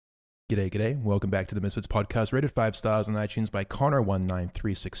G'day. Welcome back to the Misfits Podcast, rated 5 stars on iTunes by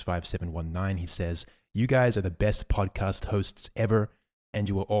Connor193657119. He says, you guys are the best podcast hosts ever, and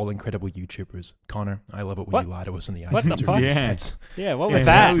you are all incredible YouTubers. Connor, I love it when you lie to us in the iTunes. What the fuck? Yeah, what was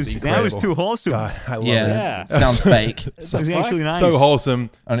that? That was too wholesome. God, I love it. Yeah. Sounds fake. It was actually nice. So wholesome,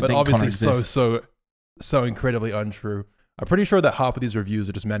 I don't but think obviously Connor exists. so incredibly untrue. I'm pretty sure that half of these reviews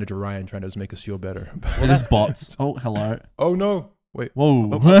are just Manager Ryan trying to just make us feel better. It is bots. Oh, hello. Oh no. Wait. Whoa.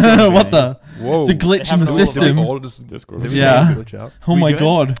 Oh, What the? Whoa. It's a glitch in the system. Discord. Yeah. Glitch out? Oh my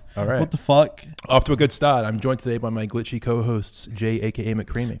god. All right. What the fuck? Off to a good start. I'm joined today by my glitchy co-hosts, Jay, aka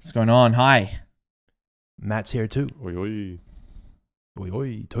McCreamy. What's going on? Hi. Matt's here too. Oi, oi.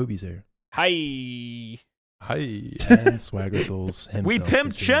 Oi. Toby's here. Hi. Hi. And Swagger Souls himself. We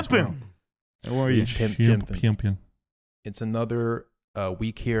pimp is here as well. chimpin'. How are you? Pimp chimpin'. Champion. It's another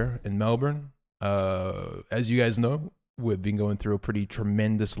week here in Melbourne. As you guys know, we've been going through a pretty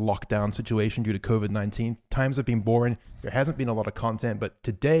tremendous lockdown situation due to COVID-19. Times have been boring. There hasn't been a lot of content, but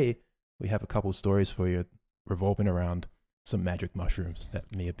today we have a couple of stories for you revolving around some magic mushrooms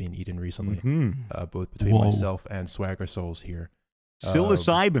that may have been eaten recently, both between myself and Swagger Souls here.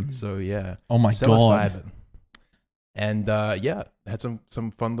 Psilocybin. So yeah. Oh my god. Psilocybin. And had some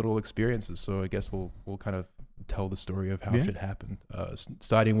fun little experiences. So I guess we'll kind of tell the story of how shit happened.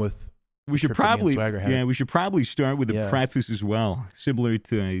 Starting with We should probably start with a preface as well, similar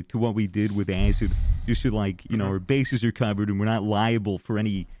to what we did with acid, just so our bases are covered and we're not liable for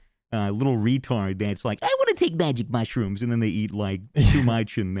any little retard that's like, I want to take magic mushrooms, and then they eat too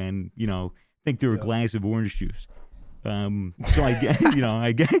much and then think they're a glass of orange juice. So I guess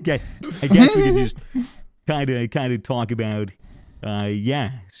I guess we can just kind of talk about.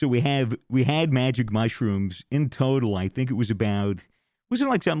 So we had magic mushrooms in total. I think it was about. Was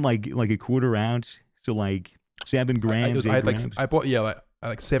it something like a quarter ounce? So 7 grams. I bought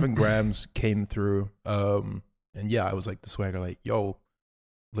 7 grams came through. And I was like the Swagger yo,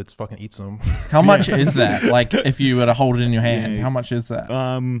 let's fucking eat some. How much is that? If you were to hold it in your hand, how much is that?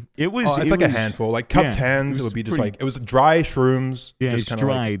 It's a handful. Cupped hands, it would be just it was dry shrooms. Yeah, just it's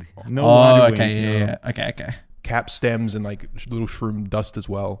dried. No water weight. Okay. Cap stems and little shroom dust as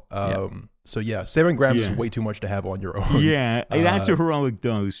well. So 7 grams is way too much to have on your own. Yeah, that's a heroic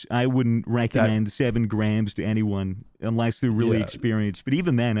dose. I wouldn't recommend 7 grams to anyone unless they're really experienced. But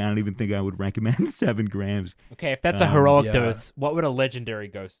even then, I don't even think I would recommend 7 grams. Okay, if that's a heroic dose, what would a legendary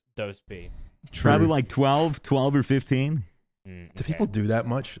dose be? True. Probably 12 or 15. Do people do that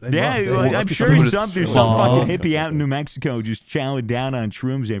much? I'm sure there's some fucking hippie out in New Mexico just chowing down on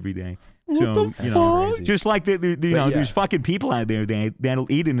shrooms every day. So, just like there's fucking people out there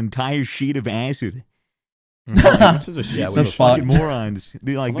that'll eat an entire sheet of acid. How much is a sheet? Some fucking morons.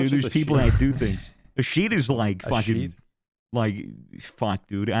 There's people that do things. A sheet is fucking, fuck,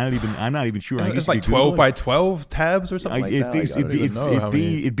 dude. I'm not even sure. It's 12 by 12 tabs or something like that.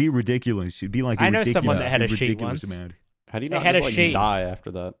 It'd be ridiculous. It'd be I know someone that had a sheet once. How do you not just die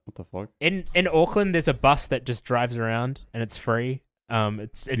after that? What the fuck? In Auckland, there's a bus that just drives around and it's free.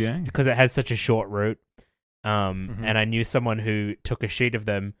 It's because it has such a short route. And I knew someone who took a sheet of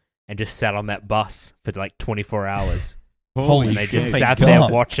them and just sat on that bus for 24 hours. Holy and they just shit. sat there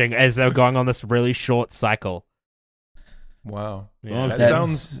watching as they were going on this really short cycle. Wow. Yeah. That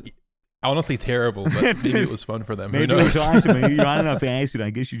sounds honestly terrible, but maybe it was fun for them. Maybe it was awesome. You're on enough acid. I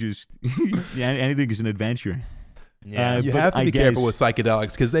guess you just anything is an adventure. Yeah, you have to be careful with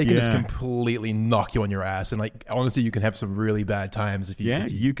psychedelics because they can just completely knock you on your ass, and honestly, you can have some really bad times if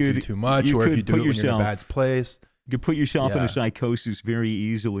you do too much, or if you do it when you're in a bad place. You could put yourself in a psychosis very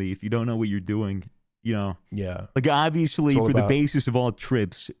easily if you don't know what you're doing. Yeah. Obviously, for the basis of all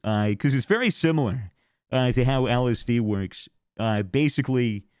trips, because it's very similar to how LSD works.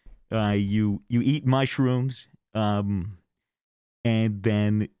 Basically, you eat mushrooms, and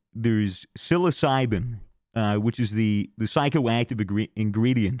then there's psilocybin. Which is the psychoactive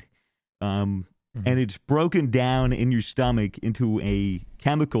ingredient, and it's broken down in your stomach into a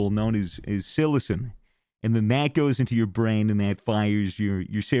chemical known as psilocin, and then that goes into your brain and that fires your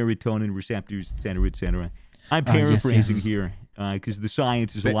serotonin receptors, et cetera, et cetera. I'm paraphrasing here because the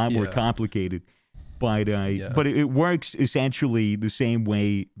science is a lot more complicated, but it works essentially the same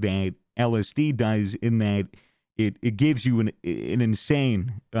way that LSD does in that it gives you an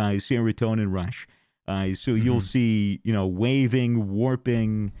insane serotonin rush. So you'll see, waving,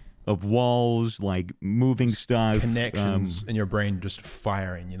 warping of walls, moving stuff. Connections in your brain just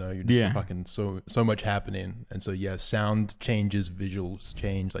firing, you're just fucking so much happening. And so, sound changes, visuals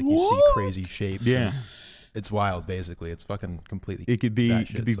change, you see crazy shapes. Yeah. It's wild, basically. It's fucking completely. It could be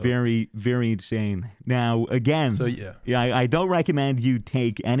very, very insane. Now, again, I don't recommend you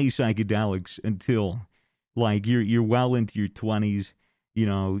take any psychedelics until like you're well into your 20s. You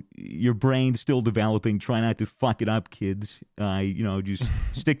know, your brain's still developing. Try not to fuck it up, kids. Just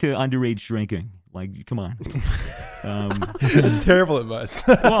stick to underage drinking. Like, come on. That's terrible advice.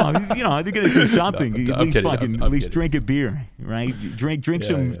 Well, they're gonna do something. At least drink a beer, right? Drink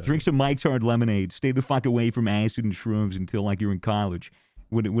some Mike's Hard Lemonade. Stay the fuck away from acid and shrooms until like you're in college.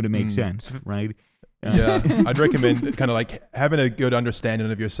 Would it make sense, right? I'd recommend kind of like having a good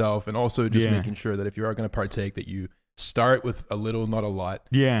understanding of yourself, and also just making sure that if you are going to partake, that you start with a little, not a lot.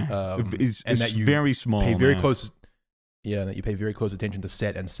 It's that you very small. Pay very close. Yeah, and that you pay very close attention to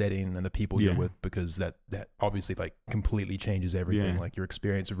set and setting and the people you're with, because that obviously like completely changes everything. Like your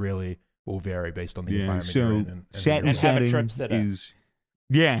experience really will vary based on the environment you're in. And set and setting is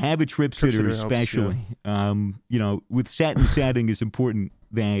have a trip sitter especially. With set and setting, it's important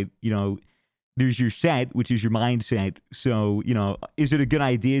that there's your set, which is your mindset. So, is it a good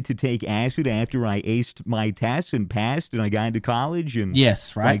idea to take acid after I aced my tests and passed and I got into college? And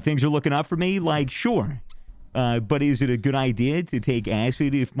yes, right. Like, things are looking up for me? Like, sure. But is it a good idea to take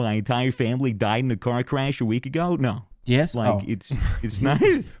acid if my entire family died in a car crash a week ago? No. Yes. Like, it's not.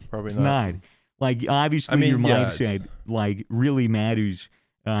 Probably it's not. Like, obviously, your mindset like really matters.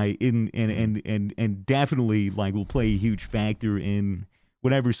 And definitely like will play a huge factor in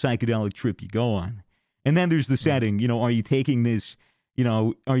whatever psychedelic trip you go on. And then there's the setting. Are you taking this?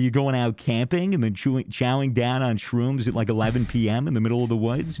 Are you going out camping and then chowing down on shrooms at like 11 p.m. in the middle of the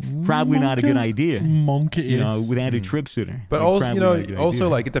woods? Probably not a good idea. Without a trip sitter. But like, also,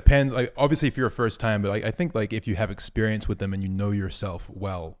 like, it depends. Like, obviously, if you're a first time, but like, I think like if you have experience with them and you know yourself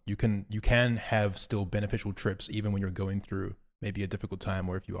well, you can have still beneficial trips even when you're going through maybe a difficult time,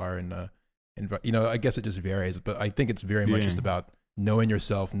 or if you are in I guess it just varies. But I think it's very much just about knowing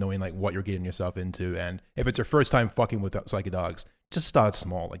yourself, knowing like what you're getting yourself into. And if it's your first time fucking with psychedelics, just start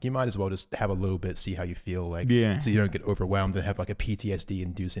small. Like, you might as well just have a little bit, see how you feel, like, so you don't get overwhelmed and have like a PTSD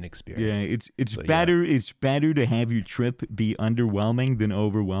inducing experience. It's better to have your trip be underwhelming than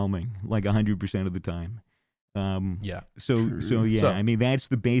overwhelming, like 100% of the time. I mean, that's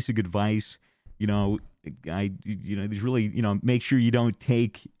the basic advice. There's really, make sure you don't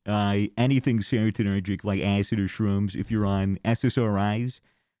take anything serotonergic like acid or shrooms if you're on SSRIs,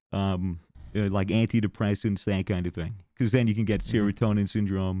 like antidepressants, that kind of thing. Because then you can get serotonin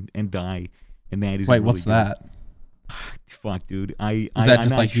syndrome and die, and that is wait. What's that? Fuck, dude. Is that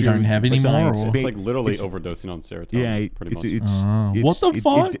just like you don't have anymore? It's like literally overdosing on serotonin. Pretty much. What the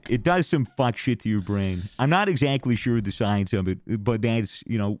fuck? It does some fuck shit to your brain. I'm not exactly sure the science of it, but that's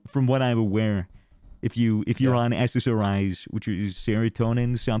from what I'm aware. If you're on SSRIs, which is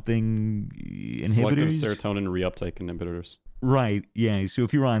serotonin something inhibitors, selective serotonin reuptake inhibitors. Right, yeah. So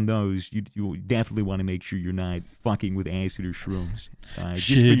if you're on those, you definitely want to make sure you're not fucking with acid or shrooms, just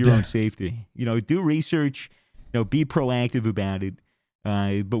for your own safety. Do research, be proactive about it.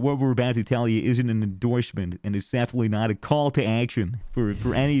 But what we're about to tell you isn't an endorsement, and it's definitely not a call to action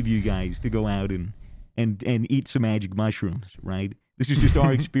for any of you guys to go out and eat some magic mushrooms, right? This is just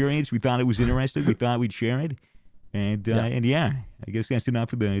our experience. We thought it was interesting. We thought we'd share it, and I guess that's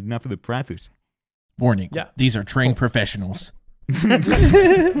enough of the preface. Warning. Yeah. These are trained professionals. So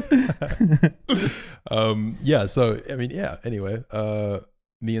I mean, anyway,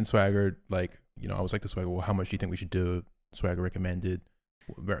 me and Swagger, like, I was like to Swagger, well, how much do you think we should do? Swagger recommended,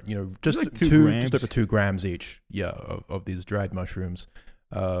 just like just over 2 grams each, of these dried mushrooms.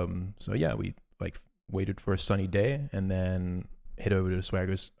 We like waited for a sunny day and then headed over to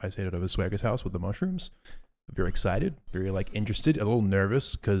Swagger's house with the mushrooms. Very excited, very like interested, a little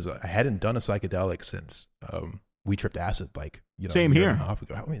nervous because I hadn't done a psychedelic since we tripped acid, like, same here. A half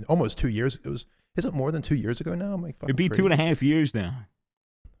ago. I mean, almost 2 years. Is it more than 2 years ago now? I'm like, it'd be crazy. 2.5 years now.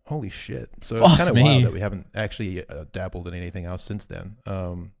 Holy shit! So it's kind of wild that we haven't actually dabbled in anything else since then.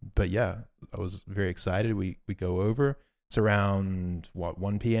 But yeah, I was very excited. We go over. It's around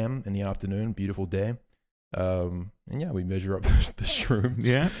 1 p.m. in the afternoon. Beautiful day. We measure up the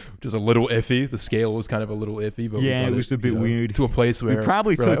shrooms, which is a little iffy. The scale was kind of a little iffy, but it was a bit weird. To a place where we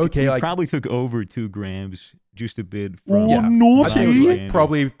probably took over 2 grams, just a bit. I think it was like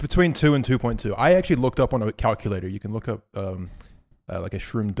probably between 2 and 2.2. I actually looked up on a calculator. You can look up like a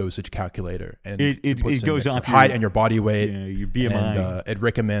shroom dosage calculator, and it goes off your height and your body weight, your BMI.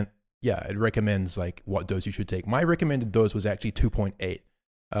 And it recommends like what dose you should take. My recommended dose was actually 2.8.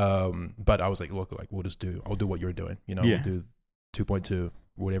 But I was like, look, like I'll do what you're doing, we'll do 2.2,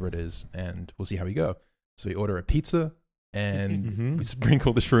 whatever it is, and we'll see how we go. So we order a pizza, and we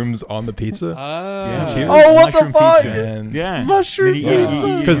sprinkled the shrooms on the pizza. Oh, what the fuck? Mushroom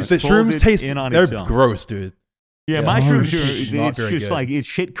pizza. Because the shrooms taste, they're gross, dude. Yeah, mushrooms it's just like, it's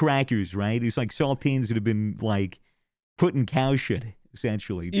shit crackers, right? It's like saltines that have been like put in cow shit,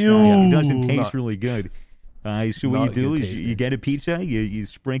 essentially. It doesn't taste really good. So what you do is you get a pizza, you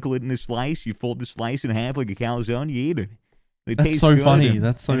sprinkle it in a slice, you fold the slice in half like a calzone, you eat it. That's so funny.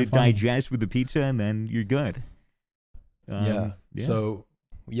 That's so funny. And it digests with the pizza, and then you're good. So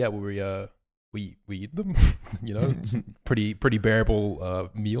we eat them. It's a pretty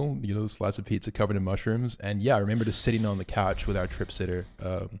bearable meal. Slice of pizza covered in mushrooms. And I remember just sitting on the couch with our trip sitter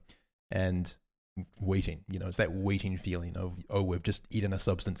and waiting. It's that waiting feeling of we've just eaten a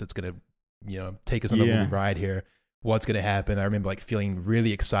substance that's gonna take us on a little ride here. What's gonna happen? I remember feeling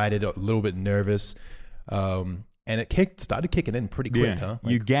really excited, a little bit nervous. And it started kicking in pretty quick, huh?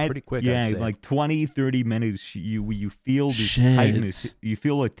 You get pretty quick, like 20, 30 minutes, you feel this tightness. You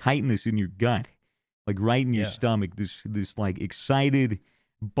feel a tightness in your gut, like right in your stomach, this like excited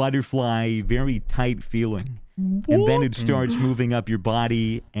butterfly, very tight feeling. What? And then it starts moving up your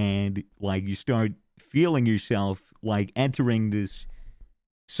body, and like you start feeling yourself like entering this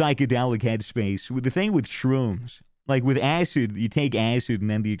psychedelic headspace. With the thing with shrooms, like with acid, you take acid and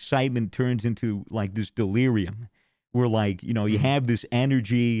then the excitement turns into like this delirium where like, you have this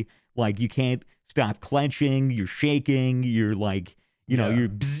energy, like you can't stop clenching, you're shaking, you're like, you're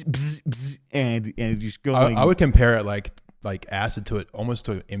bzz, bzz, bzz, and just going. I would compare it like acid to it, almost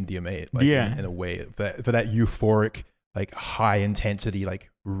to MDMA, in a way, for that euphoric, like high intensity,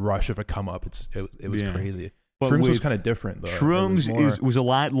 like rush of a come up. It was crazy. But shrooms was kind of different though. Shrooms was a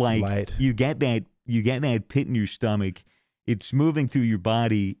lot like light. You get that pit in your stomach, it's moving through your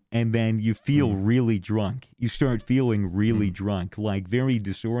body, and then you feel really drunk. You start feeling really drunk, like very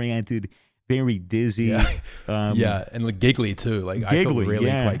disoriented, very dizzy. And like giggly too. Like giggly, I feel really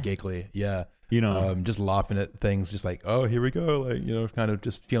quite giggly. Yeah. Just laughing at things, just like, oh, here we go. Like, kind of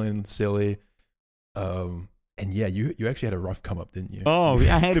just feeling silly. And you actually had a rough come up, didn't you? Oh,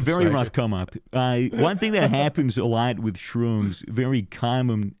 I had a very rough come up. One thing that happens a lot with shrooms, very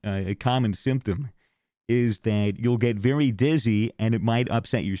common, a common symptom, is that you'll get very dizzy and it might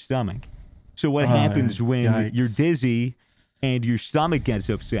upset your stomach. So what happens when you're dizzy and your stomach gets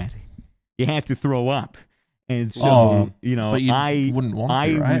upset? You have to throw up. And so, but you wouldn't want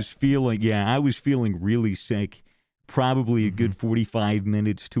to, right? I was feeling really sick. Probably a good 45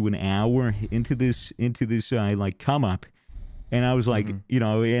 minutes to an hour into this like come up, and I was like,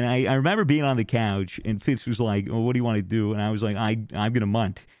 and I remember being on the couch, and Fitz was like, "Oh, what do you want to do?" And I was like, "I'm gonna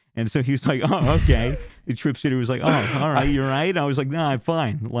munt." And so he was like, "Oh, okay." The trip sitter was like, "Oh, all right, you're right." And I was like, "No, I'm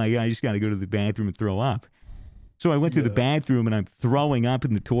fine. Like, I just got to go to the bathroom and throw up." So I went to the bathroom, and I'm throwing up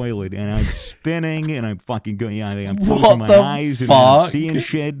in the toilet, and I'm spinning, and I'm fucking going, I'm closing my eyes, and I'm seeing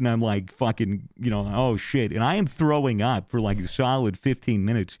shit, and I'm like fucking, oh shit. And I am throwing up for like a solid 15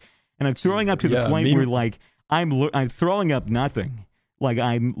 minutes. And I'm throwing up to the point where like, I'm throwing up nothing. Like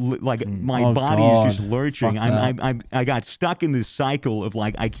my body is just lurching. I got stuck in this cycle of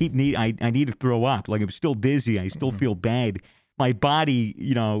like, I need to throw up. Like I'm still dizzy. I still feel bad. My body,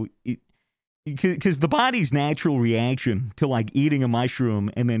 because the body's natural reaction to like eating a mushroom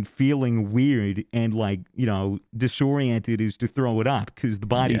and then feeling weird and like, disoriented is to throw it up because the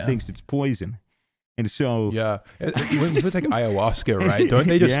body thinks it's poison. And so with like ayahuasca, right? Don't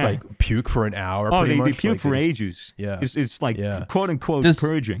they just like puke for an hour? Oh, they puke for ages. Yeah, it's like quote unquote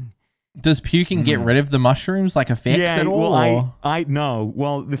purging. Does puking get rid of the mushrooms like effects at all? Well, I know.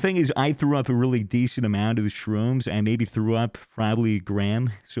 Well, the thing is, I threw up a really decent amount of the shrooms. I maybe threw up probably a gram,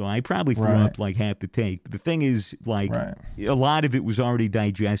 so I probably threw up like half the take. But the thing is, like a lot of it was already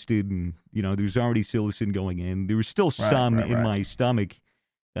digested, and there was already psilocin going in. There was still some in my stomach.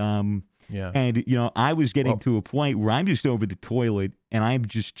 And I was getting to a point where I'm just over the toilet and I'm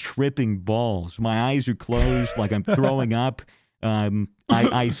just tripping balls. My eyes are closed, like I'm throwing up.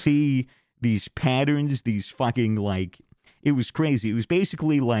 I see these patterns, these fucking like, it was crazy. It was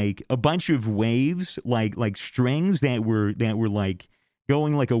basically like a bunch of waves, like strings that were like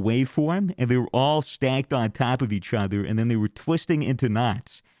going like a waveform, and they were all stacked on top of each other, and then they were twisting into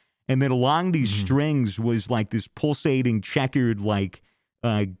knots. And then along these strings was like this pulsating checkered like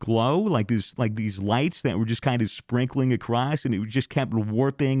glow, like these lights that were just kind of sprinkling across, and it just kept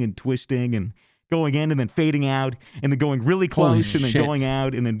warping and twisting and going in and then fading out and then going really close and then going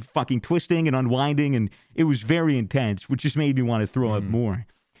out and then fucking twisting and unwinding, and it was very intense, which just made me want to throw up more.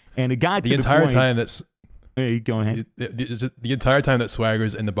 And it got to the entire point, time that's Hey, go ahead. The entire time that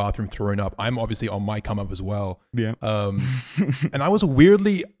Swagger's in the bathroom throwing up, I'm obviously on my come up as well. Yeah. And I was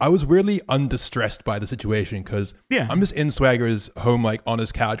weirdly undistressed by the situation because I'm just in Swagger's home, like on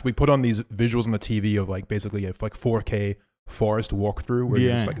his couch. We put on these visuals on the TV of like basically a like 4K forest walkthrough where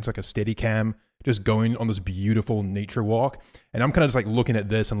it's like a steady cam just going on this beautiful nature walk. And I'm kind of just like looking at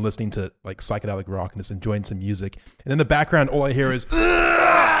this and listening to like psychedelic rock and just enjoying some music. And in the background, all I hear is,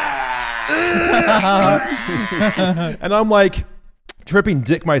 and I'm like tripping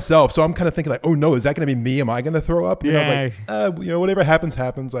dick myself. So I'm kind of thinking like, oh no, is that going to be me? Am I going to throw up? And I was like, whatever happens.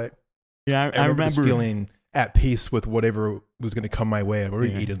 Like, I remember just feeling at peace with whatever was going to come my way. I've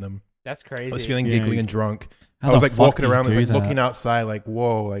already eaten them. That's crazy. I was feeling giggly and drunk. I was like walking around and like looking outside like,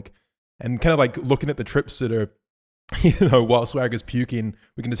 whoa, like, and kind of like looking at the trip sitter, while Swagger's puking,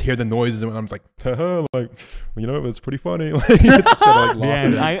 we can just hear the noises, and I'm just like, like, it's pretty funny. Like, it's just kind of like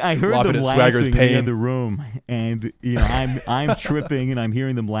laughing. Yeah, I heard them laughing Swagger's pain in the room, and I'm tripping, and I'm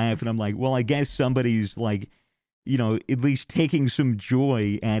hearing them laugh, and I'm like, well, I guess somebody's like, at least taking some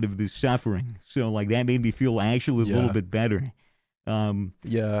joy out of this suffering. So like that made me feel actually a little bit better. I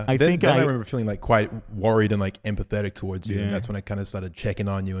remember feeling like quite worried and like empathetic towards you, and that's when I kind of started checking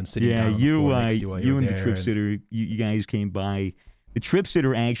on you and sitting down on the floor next to you while you were and there. The trip sitter, you guys came by. The trip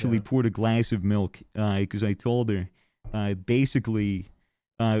sitter actually poured a glass of milk because I told her basically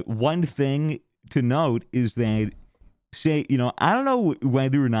one thing to note is that I don't know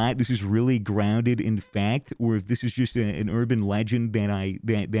whether or not this is really grounded in fact or if this is just an urban legend that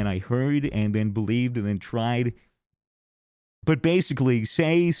I heard and then believed and then tried. But basically,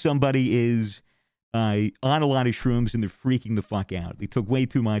 say somebody is on a lot of shrooms and they're freaking the fuck out. They took way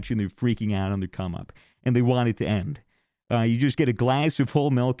too much and they're freaking out on their come up and they want it to end. You just get a glass of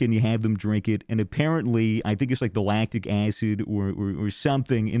whole milk and you have them drink it. And apparently, I think it's like the lactic acid or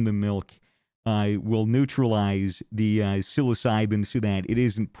something in the milk will neutralize the psilocybin so that it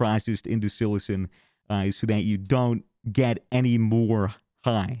isn't processed into psilocin so that you don't get any more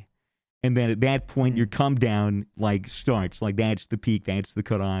high. And then at that point, your come down like starts. Like that's the peak, that's the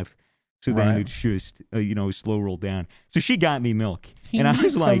cutoff. So then it's just a slow roll down. So she got me milk, and I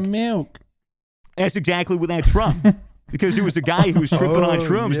was like, milk. That's exactly where that's from. Because there was a guy who was tripping on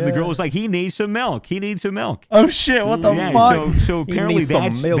shrooms, and the girl was like, he needs some milk. He needs some milk. Oh shit! What the fuck? So apparently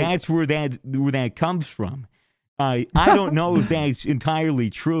that's where that comes from. I don't know if that's entirely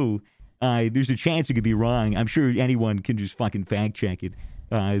true. There's a chance it could be wrong. I'm sure anyone can just fucking fact check it.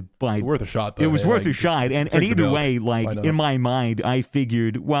 But it's worth a shot, though. It was worth a shot. And either way, like, in my mind, I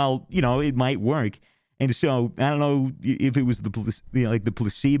figured, well, it might work. And so, I don't know if it was the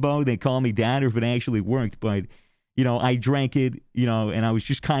placebo they called me down or if it actually worked. But, I drank it, and I was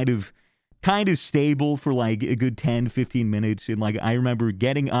just kind of stable for like a good 10, 15 minutes. And like, I remember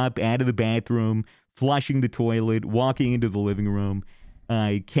getting up out of the bathroom, flushing the toilet, walking into the living room.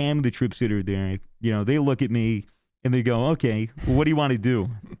 Cam, the trip sitter there, they look at me. And they go, okay, well, what do you want to do?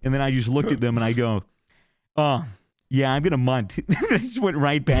 And then I just looked at them and I go, oh, yeah, I'm going to munt. I just went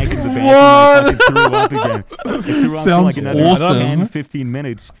right back into the bathroom and I threw up again. I threw up for like another 10, 15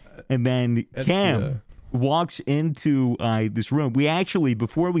 minutes. And then Cam walks into this room. We actually,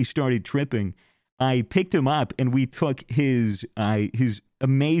 before we started tripping, I picked him up and we took his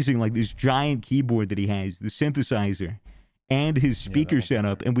amazing, like this giant keyboard that he has, the synthesizer, and his speaker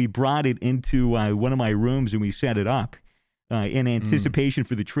setup, and we brought it into one of my rooms and we set it up in anticipation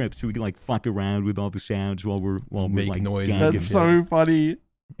for the trip, so we could like fuck around with all the sounds while we're like noise. That's so funny.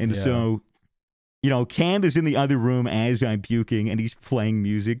 And so, Cam is in the other room as I'm puking, and he's playing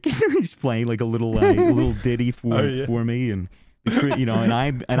music. He's playing like a little ditty for me, and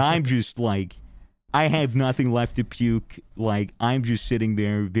and I'm just like, I have nothing left to puke. Like, I'm just sitting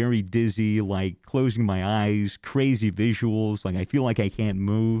there very dizzy, like closing my eyes, crazy visuals. Like, I feel like I can't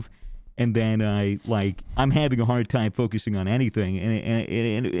move. And then I'm having a hard time focusing on anything.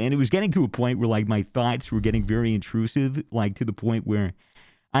 And it was getting to a point where like my thoughts were getting very intrusive, like to the point where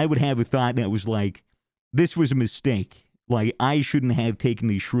I would have a thought that was like, this was a mistake. Like, I shouldn't have taken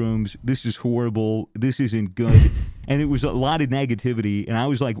these shrooms. This is horrible. This isn't good. And it was a lot of negativity. And I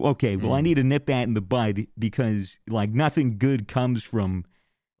was like, okay, well, I need to nip that in the bud because, like, nothing good comes from,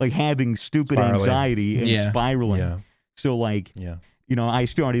 like, having stupid anxiety and spiraling. Yeah. So, like, I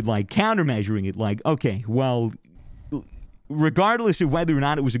started, like, countermeasuring it. Like, okay, well, regardless of whether or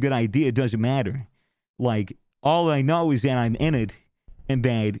not it was a good idea, it doesn't matter. Like, all I know is that I'm in it and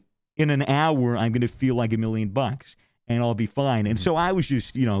that in an hour I'm going to feel like $1 million. And I'll be fine. And so I was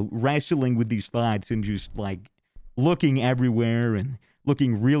just, wrestling with these thoughts and just like looking everywhere and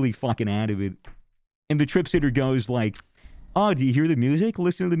looking really fucking out of it. And the trip sitter goes like, oh, do you hear the music?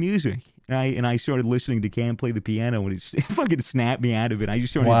 Listen to the music. And I started listening to Cam play the piano, and it fucking snapped me out of it. I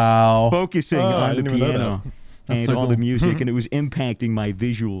just started focusing on the piano and all the music, and it was impacting my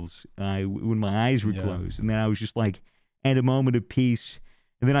visuals when my eyes were closed. And then I was just like, at a moment of peace.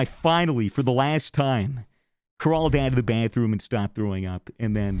 And then I finally, for the last time, crawled out of the bathroom and stopped throwing up.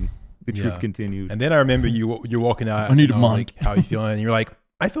 And then the trip continued. And then I remember you're walking out. I need a month. Like, how are you feeling? And you're like,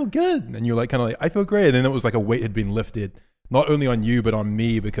 I feel good. And you're like, kind of like, I feel great. And then it was like a weight had been lifted. Not only on you, but on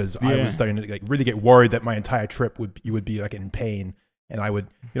me, because I was starting to like really get worried that my entire trip you would be like in pain, and I would,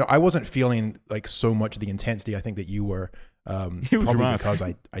 I wasn't feeling like so much of the intensity I think that you were. Probably because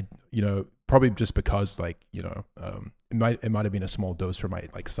I, probably just because like it might have been a small dose for my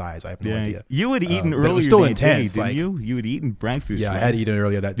like size. I have no idea. You had eaten earlier. It was still that intense. Day, didn't you? You had eaten breakfast. Yeah, right? I had eaten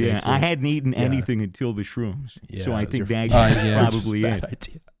earlier that day. Yeah, too. I hadn't eaten anything until the shrooms. Yeah, so I think that's probably it.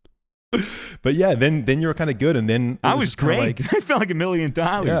 Idea. But yeah, then you were kind of good, and then I was great. I felt like $1 million.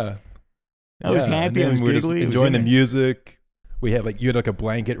 Yeah, I was happy. I was giggly. Enjoying the music. We had you had like a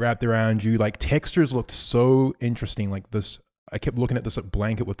blanket wrapped around you. Like textures looked so interesting. Like this, I kept looking at this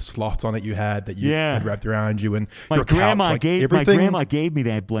blanket with slots on it you had had wrapped around you, and my grandma gave me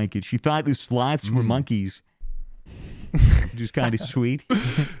that blanket. She thought the slots were monkeys. Just kind of sweet.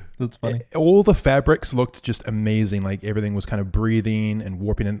 That's funny. All the fabrics looked just amazing. Like everything was kind of breathing and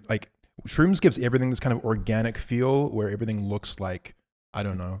warping, and like shrooms gives everything this kind of organic feel where everything looks like, I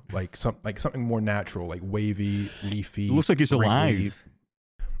don't know, like something more natural, like wavy, leafy. It looks like it's alive.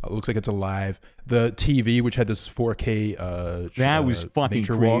 It looks like it's alive. The TV, which had this 4K, that was fucking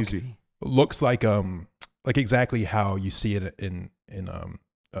crazy. Looks like exactly how you see it in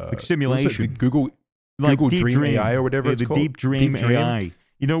like simulation. Google Dream AI or whatever it's called. Deep Dream AI.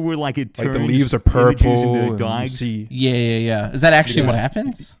 You know where like it turns like the leaves are purple into dogs? Yeah. Is that actually what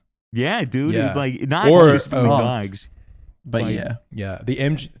happens? Yeah, dude. Yeah. Like not just for dogs. But like, the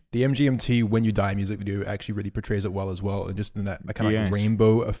MGMT When You Die music video actually really portrays it well as well, and just in that kind of like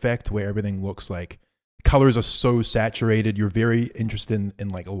rainbow effect where everything looks like colors are so saturated. You're very interested in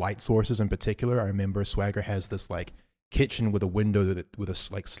like light sources in particular. I remember Swagger has this like kitchen with a window with a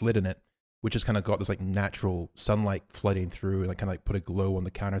like slit in it, which has kind of got this like natural sunlight flooding through, and like kind of like put a glow on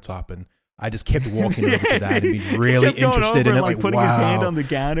the countertop. And I just kept walking over to that and being really interested in it, like putting wow. his hand on the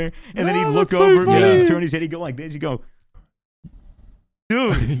counter, and then he'd look over and turn his head, he'd go like this, he'd go,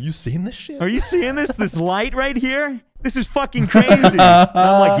 dude, you seen this shit? Are you seeing this? This light right here? This is fucking crazy. And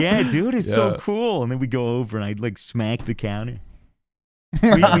I'm like, yeah, dude, it's so cool. And then we go over and I'd like smack the counter. We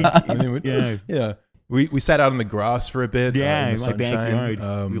sat out in the grass for a bit. Yeah, in my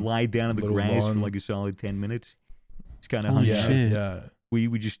backyard. We lied down in the grass for like a solid 10 minutes. It's kind of shit. Yeah. We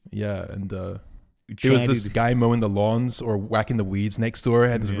just and there was this guy mowing the lawns or whacking the weeds next door.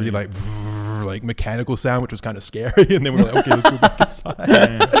 Had this really like mechanical sound, which was kind of scary. And then we were like, okay, let's go back inside.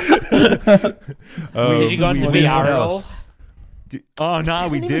 Did you go into VR at all? Oh no,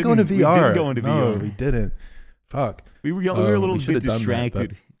 we didn't. Go into VR. We didn't go into VR. No, we didn't. Fuck. We were a little bit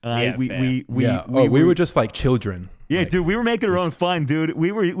distracted. We were just like children. Yeah, dude, we were making our own fun, dude.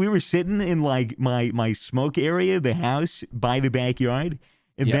 We were sitting in like my smoke area, the house by the backyard,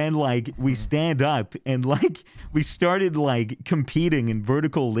 and then like we stand up and like we started like competing in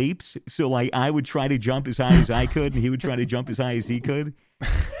vertical leaps. So like I would try to jump as high as I could, and he would try to jump as high as he could.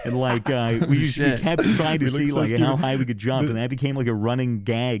 And like we kept trying to see like how high we could jump, and that became like a running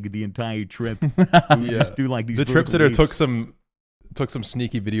gag the entire trip. We would just do like these. The trip sitter took some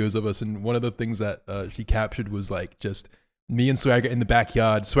sneaky videos of us, and one of the things that she captured was like just me and Swagger in the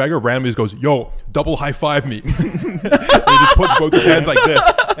backyard. Swagger randomly just goes, "Yo, double high five me!" And he just puts both his hands like this,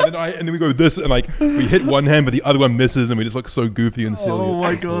 and then we go this, and like we hit one hand, but the other one misses, and we just look so goofy and silly. Oh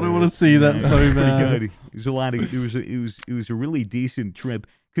my god, I want to see that so bad. It was a lot of. It was a really decent trip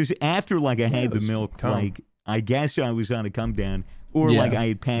because after like I had the milk, like I guess I was on a come down, or like I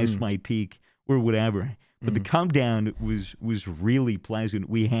had passed my peak or whatever. But the come down was really pleasant.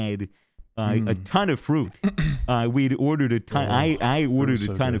 We had a ton of fruit. We'd ordered a ton. I ordered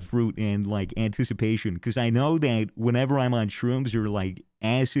a ton of fruit in like anticipation because I know that whenever I'm on shrooms or like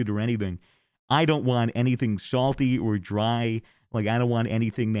acid or anything, I don't want anything salty or dry. Like I don't want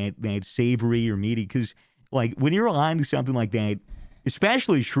anything that's savory or meaty. Because like when you're on something like that,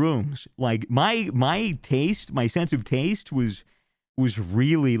 especially shrooms, like my taste, my sense of taste was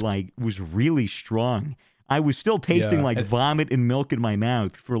really strong. I was still tasting like vomit and milk in my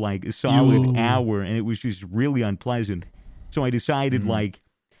mouth for like a solid hour, and it was just really unpleasant. So I decided like,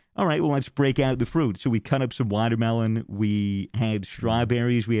 all right, well, let's break out the fruit. So we cut up some watermelon. We had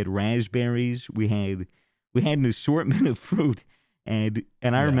strawberries. We had raspberries. We had an assortment of fruit, and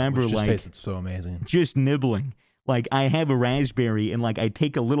I remember which just like tasted so amazing. Just nibbling. like I have a raspberry and like I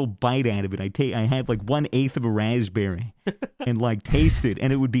take a little bite out of it. I have like 1/8 of a raspberry and like taste it,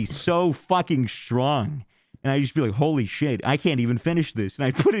 and it would be so fucking strong. And I just be like, holy shit, I can't even finish this. And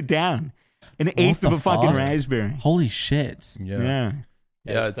I put it down. An eighth of a fucking raspberry. Holy shit. Yeah.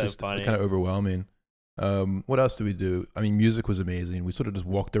 It's so just kind of overwhelming. What else did we do? I mean, music was amazing. We sort of just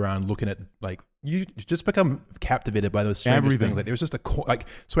walked around looking at, like, you just become captivated by those strangest things. Like, there was just like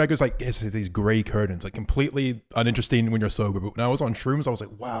Swagger's like, it's these gray curtains, like completely uninteresting when you're sober. But when I was on shrooms, I was like,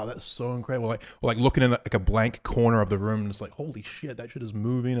 wow, that's so incredible. Like looking in like a blank corner of the room, and it's like, holy shit, that shit is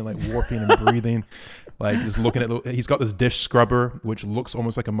moving and like warping and breathing. Like, just looking at, he's got this dish scrubber, which looks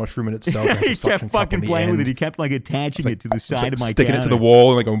almost like a mushroom in itself. He kept fucking playing with it. He kept like attaching it to the side of my sticking counter. it to the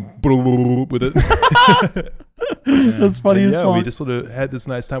wall and like going with it. That's funny as fuck. We just sort of had this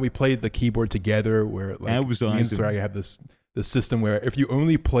nice time. We played the keyboard together, where like that was awesome. Me and Swagger have this system where if you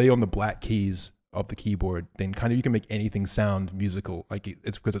only play on the black keys of the keyboard, then kind of you can make anything sound musical. Like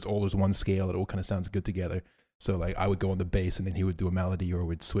it's because it's all as one scale. It all kind of sounds good together. So like I would go on the bass and then he would do a melody, or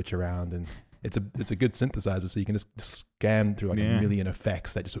would switch around, and it's a good synthesizer. So you can just scan through like a million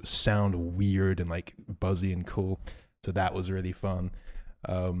effects that just sort of sound weird and like buzzy and cool. So that was really fun.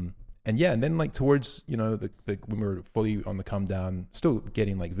 And then like towards, the when we were fully on the come down, still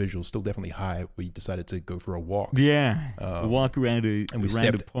getting like visuals, still definitely high, we decided to go for a walk. Walk around a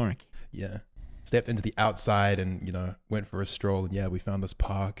park. Stepped into the outside and went for a stroll, and we found this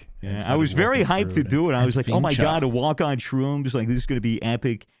park. I was very hyped to do it. I was like, oh my god, a walk on shrooms, like this is gonna be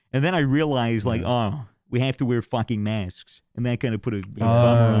epic. And then I realized like, we have to wear fucking masks, and that kind of put a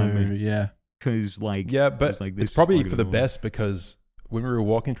bummer on me. Because but it's probably for the best, because when we were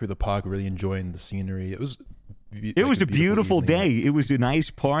walking through the park, really enjoying the scenery, it was a beautiful day. It was a nice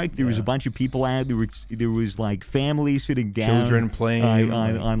park. There was a bunch of people out. There was like families sitting down, children playing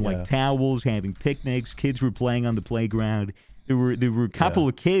on like towels, having picnics. Kids were playing on the playground. There were a couple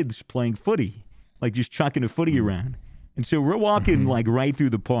of kids playing footy, like just chucking a footy around. And so we're walking like right through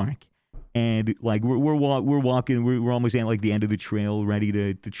the park, and like we're walking. We're almost at like the end of the trail, ready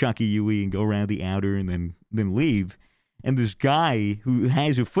to chuck a Yui and go around the outer and then leave. And this guy who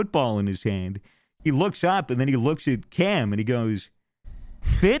has a football in his hand, he looks up and then he looks at Cam and he goes,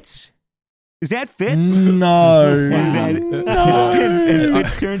 "Fitz? Is that Fitz?" No. And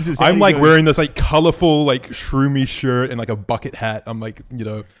Fitz turns his head. I'm like wearing this like colorful like shroomy shirt and like a bucket hat. I'm like,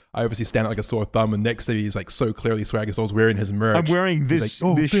 I obviously stand out like a sore thumb, and next to me he's like so clearly Swagger. So I was wearing his merch. I'm wearing this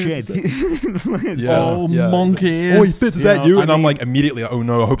shit. Monkey. Oh, Fitz, is that you? And I'm like immediately, oh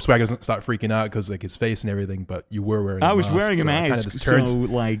no, I hope Swagger doesn't start freaking out because like his face and everything. But you were wearing. I was wearing a mask, so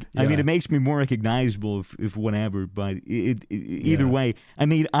like I mean, it makes me more recognizable if whatever. But either way, I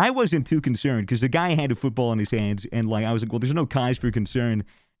mean, I wasn't too concerned because the guy had a football in his hands, and like I was like, well, there's no cause for concern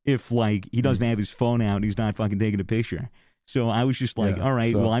if like he doesn't have his phone out and he's not fucking taking a picture. So I was just like, all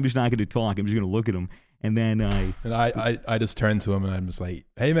right, well, I'm just not going to talk. I'm just going to look at him. And then I just turned to him and I'm just like,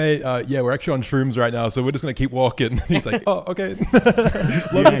 hey, mate, we're actually on shrooms right now, so we're just going to keep walking. And he's like, oh, okay.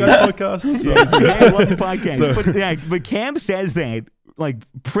 Love you guys' podcast. So. I love the podcast. But Cam says that like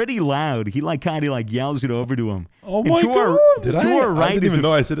pretty loud. He like kind of like yells it over to him. Oh my God. I didn't even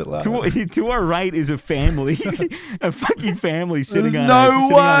know I said it loud. To our right is a family, a fucking family sitting on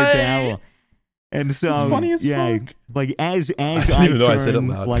a towel. And so, it's funny as fuck. Like as I didn't even know I said it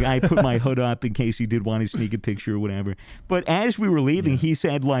loud. Like I put my hood up in case he did want to sneak a picture or whatever. But as we were leaving, he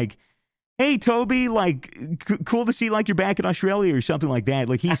said like, "Hey Toby, like cool to see like you're back in Australia or something like that."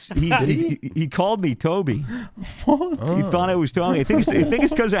 Like he called me Toby. What? He thought I was Toby. I think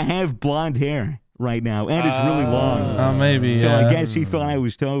it's because I have blonde hair right now and it's really long. Maybe. So I guess he thought I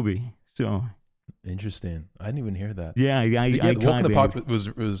was Toby. So interesting. I didn't even hear that. Yeah, I walking the park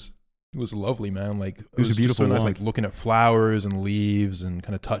was lovely, man. Like it was a beautiful so nice, walk. like looking at flowers and leaves and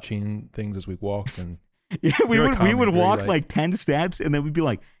kind of touching things as we walked. And we would walk like 10 steps and then we'd be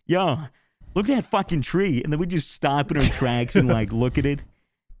like, yo, look at that fucking tree. And then we'd just stop in our tracks and like look at it.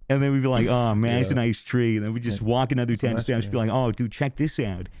 And then we'd be like, oh man, it's a nice tree. And then we'd just walk another 10 steps and be like, oh dude, check this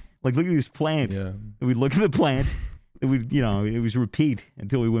out. Like look at this plant. Yeah. And we'd look at the plant and we'd, it was repeat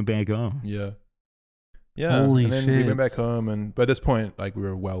until we went back home. Yeah. Holy and then shit. we went back home, and by this point, like we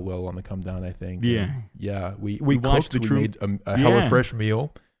were well on the come down, I think. We watched cooked. We made a hella fresh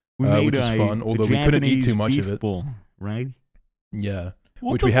meal, which is fun. Although we couldn't eat too much of it, right? Yeah,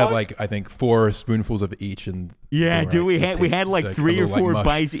 which we had like I think 4 spoonfuls of each, and we had like 3 or 4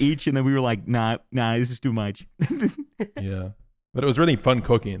 bites each, and then we were like, nah, this is too much. Yeah, but it was really fun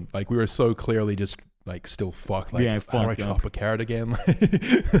cooking. Like we were so clearly just like still fucked. Like how do I chop a carrot again?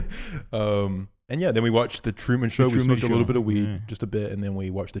 yeah, then we watched the Truman Show. We smoked a little bit of weed, just a bit, and then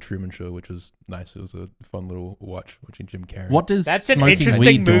we watched the Truman Show, which was nice. It was a fun little watching Jim Carrey. That's an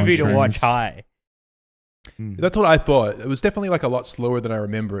interesting movie to watch high. That's what I thought. It was definitely like a lot slower than I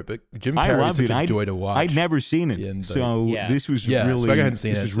remember it, but Jim Carrey is such a joy to watch. I'd never seen it, this was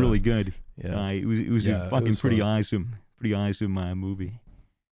really good. Yeah, it was a fucking pretty awesome movie.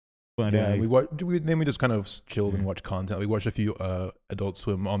 But then we just kind of chilled and watched content. We watched a few Adult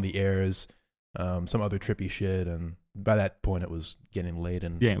Swim on the airs, some other trippy shit, and by that point it was getting late.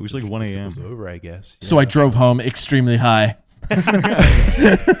 And it was like 1 a.m. It was over, I guess. So I drove home extremely high. Drove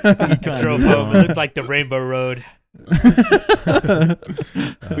home. It looked like the Rainbow Road.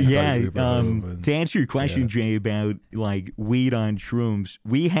 To answer your question, Jay, about like weed on shrooms,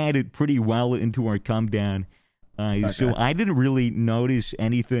 we had it pretty well into our come down. So I didn't really notice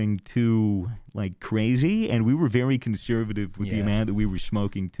anything too like crazy, and we were very conservative with the amount that we were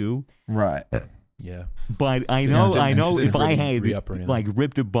smoking too. Right. Yeah. But I know if I had like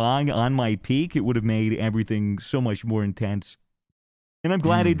ripped a bong on my peak, it would have made everything so much more intense. And I'm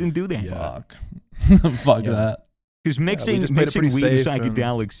glad I didn't do that. Yeah. Fuck that. Because mixing weed with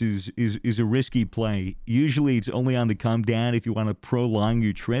psychedelics is a risky play. Usually it's only on the come down if you want to prolong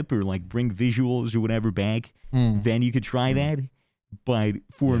your trip or like bring visuals or whatever back. Then you could try that. But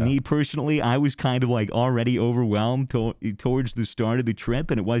for me personally, I was kind of like already overwhelmed towards the start of the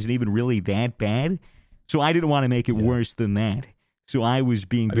trip, and it wasn't even really that bad. So I didn't want to make it worse than that. So I was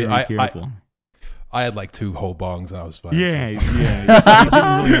being very careful. I had like 2 whole bongs and I was fine. Yeah. It didn't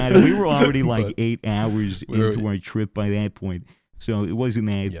really matter. We were already like 8 hours into our trip by that point. So it wasn't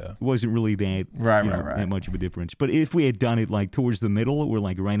that. It wasn't really that. That much of a difference. But if we had done it like towards the middle or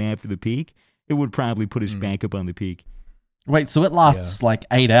like right after the peak, it would probably put us back up on the peak. Wait, so it lasts like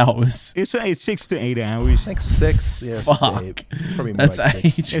 8 hours? It's 6 to 8 hours. I think 6. Yeah, fuck. 6 to 8. Probably more That's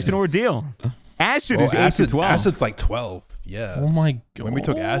like 6. It's an ordeal. Acid is 8 to 12. Acid's like 12. Yeah. Oh my god. When we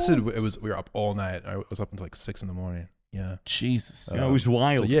took acid, we were up all night. I was up until like 6 in the morning. Yeah. Jesus. It was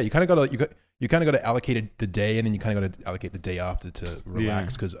wild. So yeah, you kind of got to allocate the day, and then you kind of got to allocate the day after to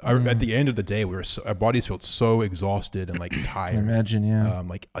relax. Because at the end of the day, our bodies felt so exhausted and like tired. I imagine, yeah.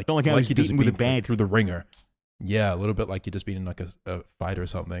 Like you just with a bat through the ringer. Yeah, a little bit like you just been in like a fight or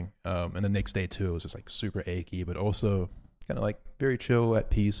something. And the next day too, it was just like super achy, but also kind of like very chill, at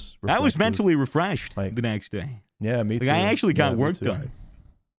peace. I was mentally refreshed the next day. Yeah, me too. I actually got work done.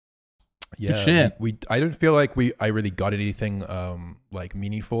 Yeah, shit. I didn't feel like I really got anything like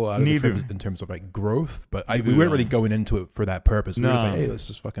meaningful out of the trip in terms of like growth, but we weren't really going into it for that purpose. We were just like, hey, let's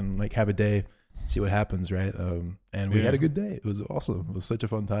just fucking like have a day, see what happens, right? And we had a good day. It was awesome. It was such a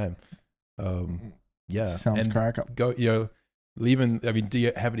fun time. Yeah, sounds crack up. Leaving. I mean, do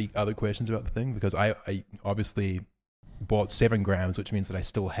you have any other questions about the thing? Because I obviously bought 7 grams, which means that I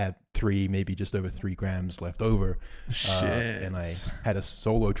still had 3, maybe just over 3 grams left over. Shit. And I had a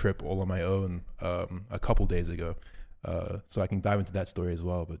solo trip all on my own a couple days ago. So I can dive into that story as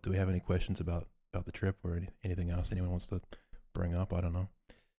well. But do we have any questions about the trip or anything else anyone wants to bring up? I don't know.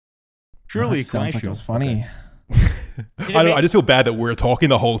 Surely, sounds like it was funny. Okay. I just feel bad that we're talking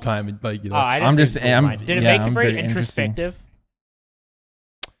the whole time. Like, did it make it very introspective?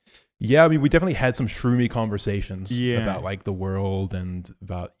 Yeah, I mean, we definitely had some shroomy conversations about like the world and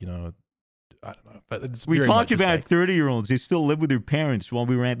about, I don't know. But we talked about 30-year-olds. They still live with their parents while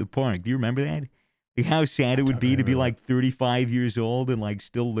we were at the park. Do you remember that? Like how sad it would be to be like 35 years old and like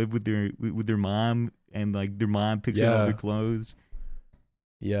still live with their mom, and like their mom picks up all their clothes.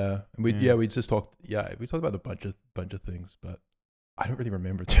 Yeah, and we just talked. Yeah, we talked about a bunch of things, but I don't really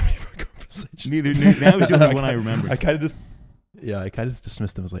remember too many of our conversations. Neither. That was the only one I remember. I kind of just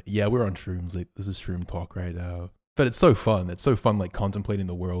dismissed them as like, yeah, we're on shrooms. Like, this is shroom talk right now. But it's so fun. It's so fun, like contemplating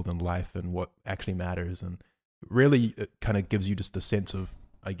the world and life and what actually matters. And really, it kind of gives you just a sense of,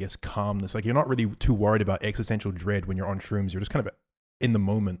 I guess, calmness. Like, you're not really too worried about existential dread when you're on shrooms. You're just kind of in the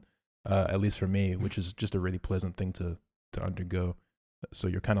moment, at least for me, which is just a really pleasant thing to undergo. So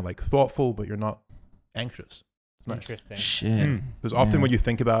you're kind of like thoughtful, but you're not anxious. It's nice. Interesting. Shit. Because often when you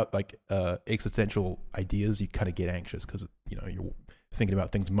think about like existential ideas, you kind of get anxious because you're thinking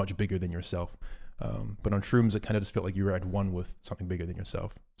about things much bigger than yourself. But on shrooms, it kind of just felt like you were at one with something bigger than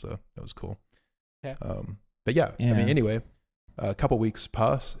yourself. So that was cool. Okay. But yeah, I mean, anyway, a couple weeks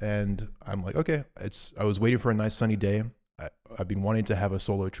pass, and I'm like, okay, I was waiting for a nice sunny day. I've been wanting to have a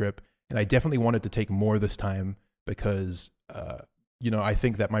solo trip, and I definitely wanted to take more this time because I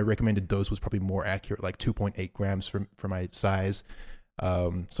think that my recommended dose was probably more accurate, like 2.8 grams for my size.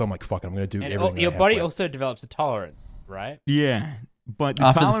 So I'm like, fuck it, I'm going to do everything. Your body also develops a tolerance, right? Yeah. But the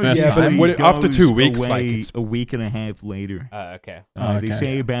After the tolerance first time? usually After goes 2 weeks, away like, it's- a week and a half later. Okay. They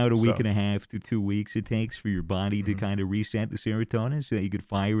say about a week So- and a half to 2 weeks it takes for your body to kind of reset the serotonin so that you could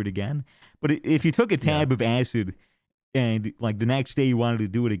fire it again. But if you took a tab of acid and like the next day you wanted to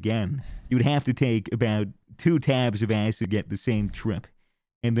do it again, you would have to take about 2 tabs of acid to get the same trip.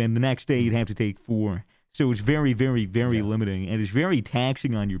 And then the next day you'd have to take 4. So it's very, very, very limiting, and it's very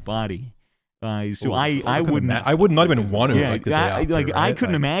taxing on your body. So I wouldn't. I would not even want to. Yeah, like the day after, I right?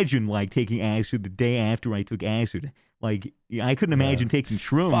 couldn't imagine like taking acid the day after I took acid. Like I couldn't imagine taking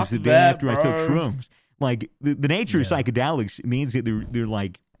shrooms Fuck the day that, after I took bro. shrooms. Like the nature of psychedelics means that they're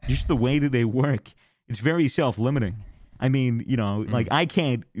like just the way that they work. It's very self-limiting. I mean, like I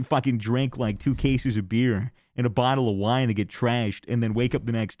can't fucking drink like 2 cases of beer and a bottle of wine and get trashed and then wake up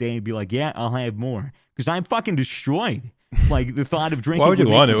the next day and be like, yeah, I'll have more. Because I'm fucking destroyed. Like the thought of drinking. Why would you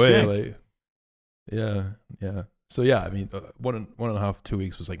want to? sick. Like, yeah. So yeah, I mean, 1.5, 2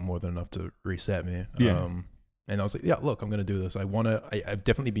 weeks was like more than enough to reset me. Yeah. And I was like, yeah, look, I'm gonna do this. I've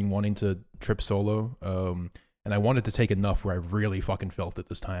definitely been wanting to trip solo. And I wanted to take enough where I really fucking felt it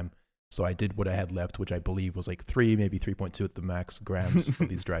this time. So I did what I had left, which I believe was like 3, maybe 3.2 at the max grams of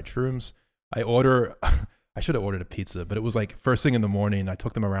these dried shrooms. I should have ordered a pizza, but it was like first thing in the morning. I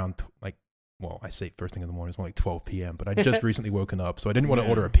took them around I say first thing in the morning, it's more like 12 p.m., but I just recently woken up, so I didn't want to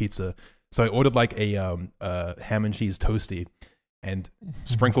order a pizza. So I ordered like a ham and cheese toasty and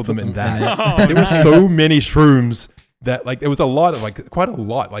sprinkled them in that. There were so many shrooms that like, it was a lot of like, quite a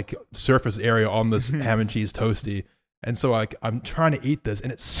lot, like surface area on this ham and cheese toasty. And so like, I'm trying to eat this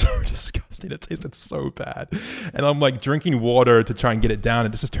and it's so disgusting. It tasted so bad. And I'm like drinking water to try and get it down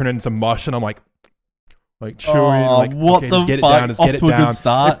and it's just turned into mush. And I'm like chewing, what just get it down, just get it down. Good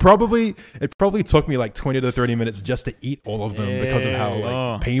start. It probably took me like 20 to 30 minutes just to eat all of them because of how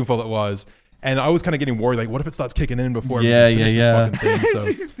like painful it was. And I was kind of getting worried, like, what if it starts kicking in before we finish this fucking thing? So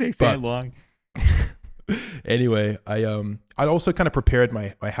It takes that long. Anyway, I'd also kind of prepared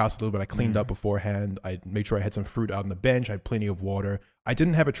my house a little bit. I cleaned up beforehand. I made sure I had some fruit out on the bench. I had plenty of water. I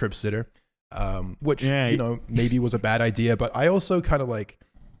didn't have a trip sitter, which maybe was a bad idea. But I also kind of like,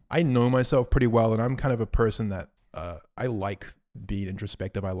 I know myself pretty well, and I'm kind of a person that I like being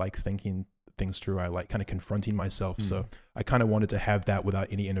introspective. I like thinking things through. I like kind of confronting myself. So I kind of wanted to have that without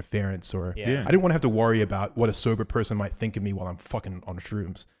any interference, or I didn't want to have to worry about what a sober person might think of me while I'm fucking on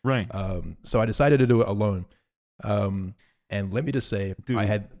shrooms. Right. So I decided to do it alone. And let me just say, I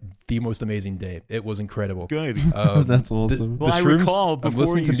had the most amazing day. It was incredible. Good. That's awesome. Well, I recall I'm before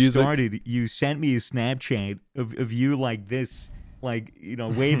listening you to music. started, you sent me a Snapchat of you like this, like,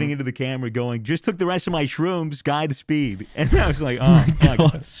 waving into the camera going, just took the rest of my shrooms, Godspeed. And I was like, oh, fuck.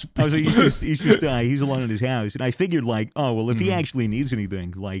 I was like, he's alone in his house. And I figured like, oh, well, if he actually needs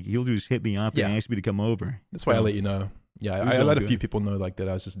anything, like, he'll just hit me up and ask me to come over. That's why I let you know. Yeah, I let a few people know like that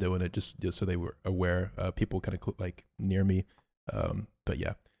I was just doing it just so they were aware. People kind of like near me. But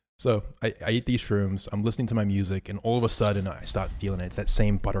yeah. So I eat these shrooms. I'm listening to my music, and all of a sudden I start feeling it. It's that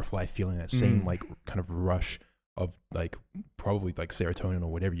same butterfly feeling, that same like kind of rush of like probably like serotonin or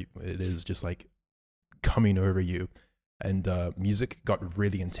whatever it is, just like coming over you. And music got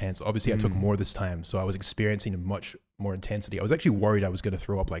really intense. Obviously, I took more this time, so I was experiencing much more intensity. I was actually worried I was going to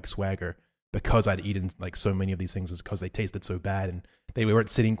throw up like Swagger because I'd eaten like so many of these things, is because they tasted so bad and they weren't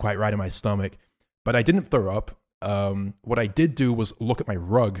sitting quite right in my stomach. But I didn't throw up. What I did do was look at my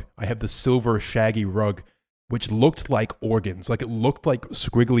rug. I have this silver shaggy rug, which looked like organs. Like it looked like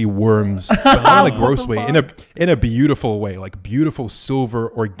squiggly worms, but not in a gross way, in a beautiful way, like beautiful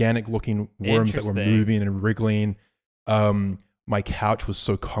silver organic looking worms that were moving and wriggling. My couch was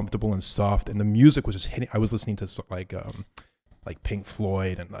so comfortable and soft, and the music was just hitting. I was listening to like Pink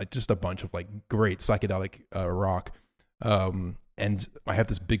Floyd and just a bunch of like great psychedelic rock. And I had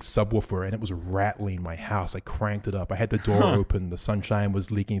this big subwoofer and it was rattling my house. I cranked it up. I had the door open. The sunshine was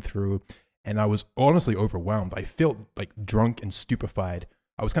leaking through, and I was honestly overwhelmed. I felt like drunk and stupefied.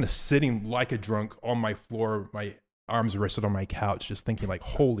 I was kind of sitting like a drunk on my floor. My arms rested on my couch, just thinking like,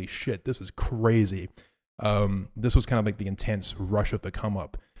 holy shit, this is crazy. This was kind of like the intense rush of the come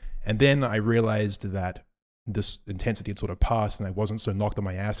up. And then I realized that this intensity had sort of passed and I wasn't so knocked on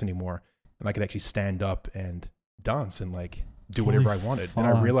my ass anymore. And I could actually stand up and dance and like do whatever I wanted. And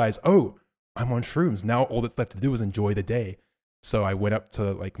I realized, oh, I'm on shrooms. Now all that's left to do is enjoy the day. So I went up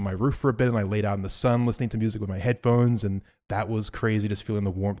to like my roof for a bit and I laid out in the sun listening to music with my headphones, and that was crazy, just feeling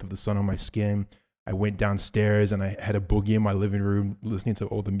the warmth of the sun on my skin. I went downstairs and I had a boogie in my living room listening to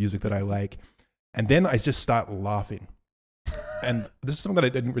all the music that I like. And then I just start laughing. And this is something that I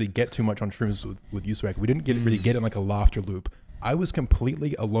didn't really get too much on shrooms with you, Swag. We didn't really get in like a laughter loop. I was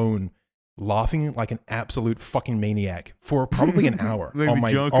completely alone laughing like an absolute fucking maniac for probably an hour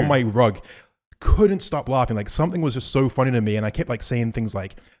Like on my rug. Couldn't stop laughing. Like something was just so funny to me, and I kept like saying things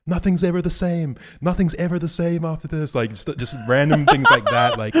like nothing's ever the same after this, like just random things like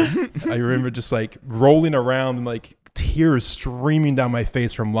that. Like I remember just like rolling around and like tears streaming down my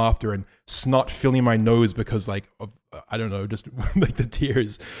face from laughter and snot filling my nose because like I don't know, just like the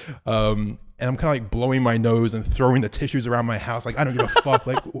tears. And I'm kind of like blowing my nose and throwing the tissues around my house, like I don't give a fuck,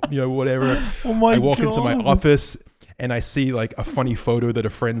 like whatever. I walk into my office and I see like a funny photo that a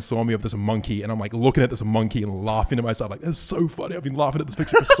friend saw me of this monkey, and I'm like looking at this monkey and laughing to myself, like, that's so funny. I've been laughing at this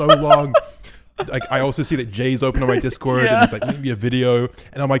picture for so long. Like I also see that Jay's open on my Discord and it's like maybe a video,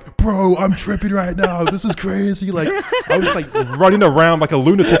 and I'm like, bro, I'm tripping right now. This is crazy. Like I was like running around like a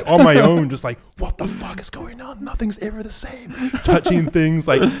lunatic on my own, just like, what the fuck is going on? Nothing's ever the same. Touching things,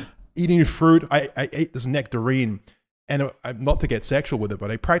 like eating fruit. I ate this nectarine, and not to get sexual with it,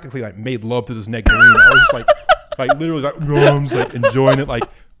 but I practically like made love to this nectarine. I was just like literally like, I'm just like enjoying it. Like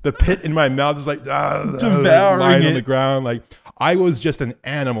the pit in my mouth is like devouring lying it on the ground. Like I was just an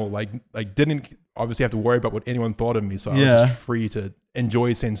animal. Like didn't obviously have to worry about what anyone thought of me. So I was just free to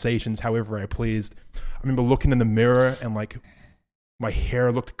enjoy sensations however I pleased. I remember looking in the mirror and like my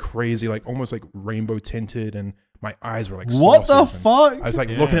hair looked crazy, like almost like rainbow tinted, and my eyes were like what the fuck? I was like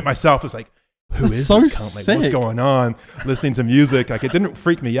looking at myself. I was like, who is this cunt? Like, what's going on? Listening to music, like it didn't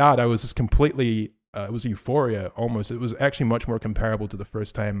freak me out. I was just completely. It was euphoria almost. It was actually much more comparable to the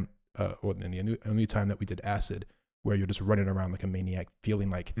first time, or the only time that we did acid, where you're just running around like a maniac, feeling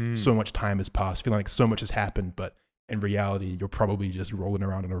like so much time has passed, feeling like so much has happened, but in reality, you're probably just rolling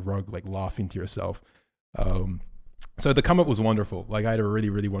around on a rug, like laughing to yourself. So the come up was wonderful. Like I had a really,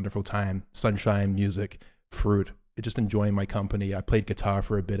 really wonderful time. Sunshine, music, fruit, just enjoying my company. I played guitar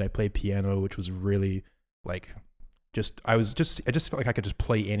for a bit. I played piano, which was really like... I just felt like I could just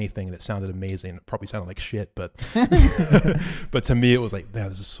play anything and it sounded amazing. It probably sounded like shit, but but to me it was like, yeah,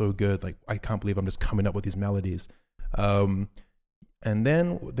 this is so good. Like I can't believe I'm just coming up with these melodies. And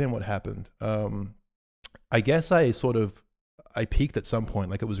then what happened? I guess I peaked at some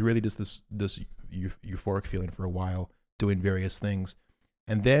point. Like it was really just this euphoric feeling for a while, doing various things,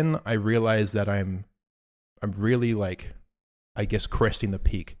 and then I realized that I'm really like, I guess, cresting the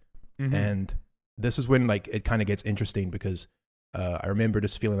peak, and this is when like it kind of gets interesting because I remember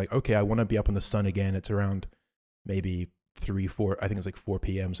just feeling like, okay, I want to be up in the sun again. It's around maybe 3-4, I think it's like 4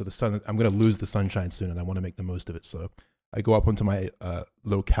 p.m. So the sun, I'm going to lose the sunshine soon and I want to make the most of it. So I go up onto my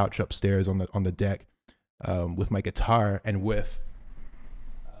little couch upstairs on the deck with my guitar and with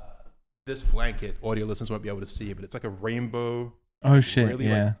this blanket. Audio listeners won't be able to see it, but it's like a rainbow, really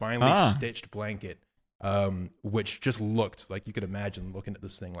like finely stitched blanket. Which just looked like, you could imagine looking at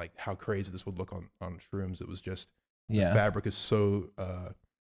this thing, like how crazy this would look on shrooms. It was just, the fabric is so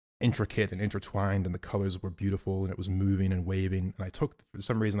intricate and intertwined, and the colors were beautiful, and it was moving and waving. And I took, for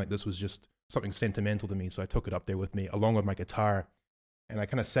some reason, like this was just something sentimental to me, so I took it up there with me along with my guitar, and I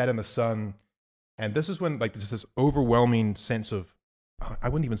kind of sat in the sun. And this is when like there's this overwhelming sense of, I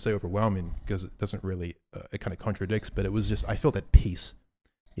wouldn't even say overwhelming because it doesn't really, it kind of contradicts, but it was just, I felt at peace.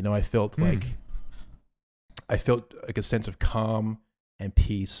 I felt like a sense of calm and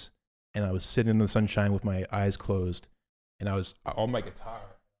peace, and I was sitting in the sunshine with my eyes closed, and I was on my guitar,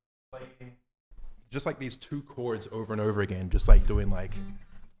 playing just like these two chords over and over again, just like doing like...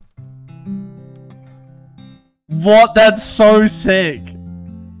 What? That's so sick.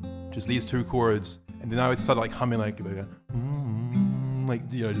 Just these two chords, and then I would start like humming like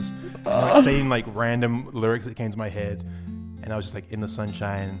just like saying like random lyrics that came to my head, and I was just like in the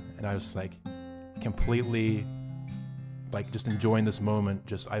sunshine, and I was like completely like just enjoying this moment.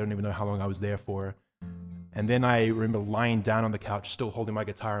 Just, I don't even know how long I was there for. And then I remember lying down on the couch, still holding my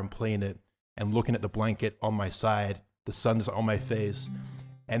guitar and playing it, and looking at the blanket on my side, the sun's on my face,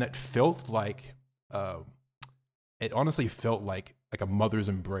 and it felt like it honestly felt like a mother's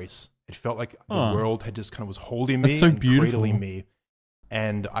embrace. It felt like the world had just kind of was holding me and cradling me,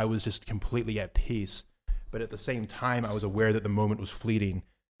 and I was just completely at peace. But at the same time, I was aware that the moment was fleeting,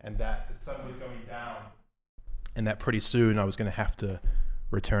 and that the sun was going down, and that pretty soon I was going to have to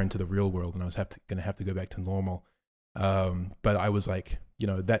return to the real world, and I was going to have to go back to normal. But I was like,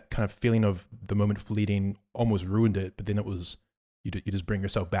 that kind of feeling of the moment fleeting almost ruined it. But then it was, you just bring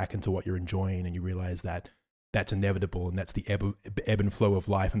yourself back into what you're enjoying, and you realize that that's inevitable, and that's the ebb and flow of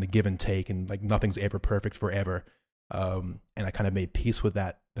life, and the give and take, and like nothing's ever perfect forever. And I kind of made peace with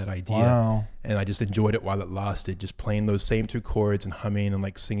that idea. Wow. And I just enjoyed it while it lasted, just playing those same two chords and humming and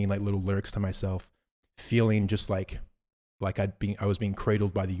like singing like little lyrics to myself, feeling just like I was being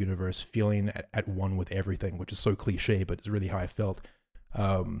cradled by the universe, feeling at one with everything, which is so cliche, but it's really how I felt.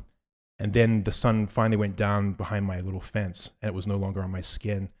 And And then the sun finally went down behind my little fence, and it was no longer on my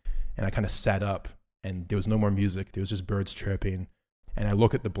skin. And I kind of sat up, and there was no more music. There was just birds chirping. And I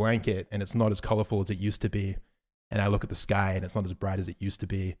look at the blanket, and it's not as colorful as it used to be. And I look at the sky, and it's not as bright as it used to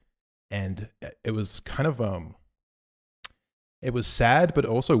be. And it was kind of, it was sad, but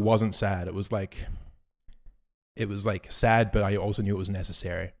it also wasn't sad. It was like sad, but I also knew it was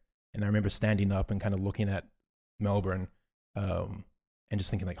necessary. And I remember standing up and kind of looking at Melbourne, and just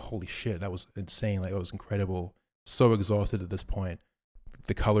thinking like, holy shit, that was insane. Like, it was incredible. So exhausted at this point.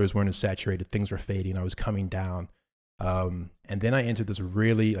 The colors weren't as saturated. Things were fading. I was coming down. And then I entered this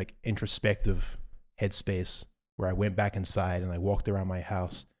really like introspective headspace where I went back inside and I walked around my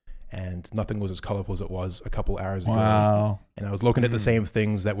house, and nothing was as colorful as it was a couple hours ago. Wow. And I was looking at the same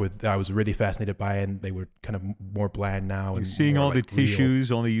things that I was really fascinated by, and they were kind of more bland now. And seeing all like the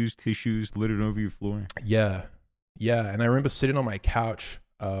tissues, all the used tissues littered over your floor. Yeah. And I remember sitting on my couch,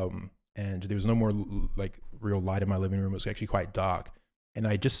 and there was no more like real light in my living room. It was actually quite dark. And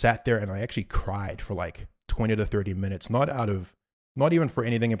I just sat there and I actually cried for like 20 to 30 minutes, not even for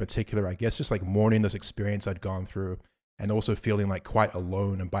anything in particular, I guess just like mourning this experience I'd gone through, and also feeling like quite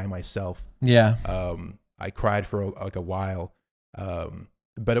alone and by myself. Yeah. I cried for like a while,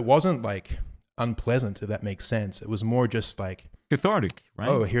 but it wasn't like unpleasant, if that makes sense. It was more just like cathartic, right?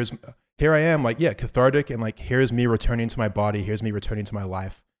 Oh, here I am, like, yeah, cathartic, and like, here's me returning to my body, here's me returning to my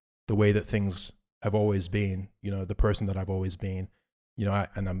life, the way that things have always been, the person that I've always been,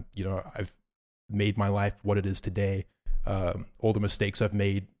 I've made my life what it is today. All the mistakes I've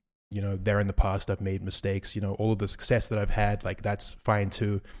made, there in the past, I've made mistakes, all of the success that I've had, like, that's fine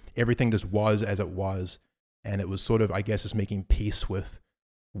too. Everything just was as it was. And it was sort of, I guess, just making peace with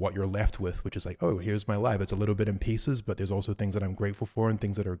what you're left with, which is like, oh, here's my life. It's a little bit in pieces, but there's also things that I'm grateful for and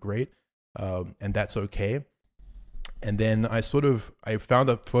things that are great. And that's okay. And then I found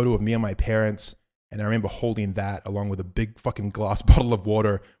a photo of me and my parents, and I remember holding that along with a big fucking glass bottle of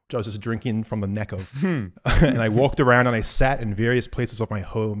water, which I was just drinking from the neck of. And I walked around and I sat in various places of my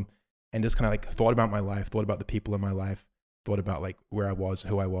home and just kind of like thought about my life, thought about the people in my life, thought about like where I was,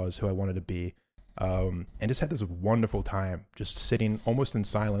 who I wanted to be. And just had this wonderful time just sitting almost in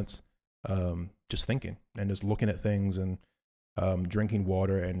silence, just thinking and just looking at things and drinking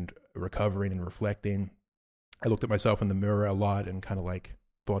water and recovering and reflecting. I looked at myself in the mirror a lot and kind of like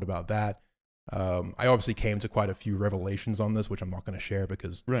thought about that. I obviously came to quite a few revelations on this, which I'm not going to share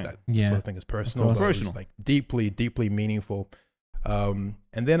because that sort of thing is personal. But it was like deeply, deeply meaningful. And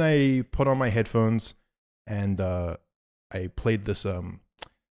then I put on my headphones and I played this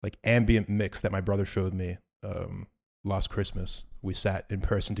like ambient mix that my brother showed me last Christmas. We sat in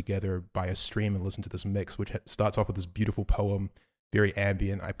person together by a stream and listened to this mix, which starts off with this beautiful poem, very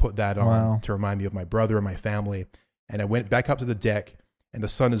ambient. I put that on to remind me of my brother and my family. And I went back up to the deck, and the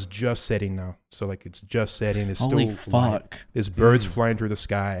sun is just setting now. So like it's just setting. There's Holy still fuck. light. There's birds flying through the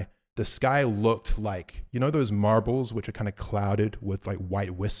sky. The sky looked like, those marbles which are kind of clouded with like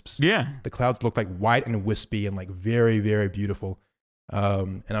white wisps? Yeah. The clouds looked like white and wispy and like very, very beautiful.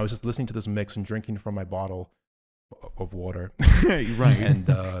 And I was just listening to this mix and drinking from my bottle of water. Right. And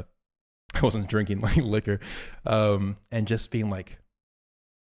I wasn't drinking like liquor. And just being like,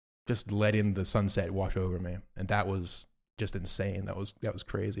 just letting the sunset wash over me. And that was just insane. That was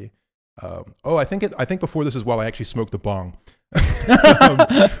crazy. I think before this as well, I actually smoked a bong.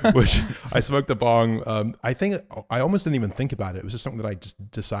 Which I smoked a bong. I think I almost didn't even think about it. It was just something that I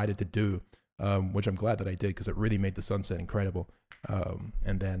just decided to do, which I'm glad that I did because it really made the sunset incredible.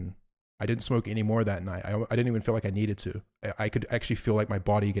 And then I didn't smoke any more that night. I didn't even feel like I needed to. I could actually feel like my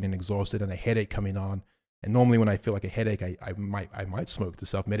body getting exhausted and a headache coming on. And normally when I feel like a headache, I might smoke to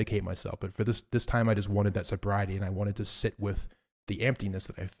self-medicate myself. But for this time, I just wanted that sobriety and I wanted to sit with the emptiness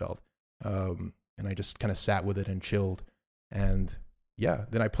that I felt. And I just kind of sat with it and chilled. And yeah,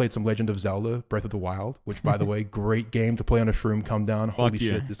 then I played some Legend of Zelda, Breath of the Wild, which by the way, great game to play on a shroom, come down. Holy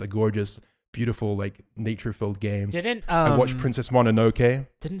shit, just a gorgeous, beautiful, like nature-filled game. I watched Princess Mononoke.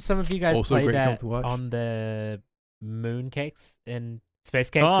 Didn't some of you guys also play a great that film to watch. on the moon cakes and space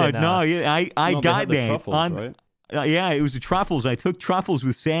cakes? Oh, and, no, yeah, I got the that. Truffles, right? Yeah, it was the truffles. I took truffles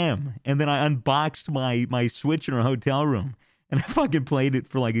with Sam, and then I unboxed my Switch in our hotel room, and I fucking played it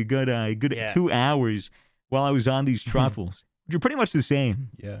for like a good 2 hours while I was on these truffles, which are pretty much the same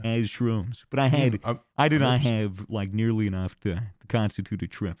as shrooms. But I did not have like nearly enough to constitute a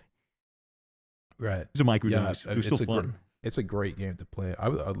trip. Right. It's a microdose. Yeah, it was still fun. It's a great game to play.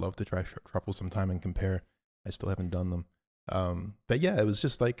 I'd love to try truffles sometime and compare. I still haven't done them. But yeah, it was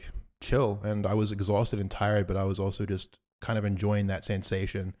just like chill, and I was exhausted and tired, but I was also just kind of enjoying that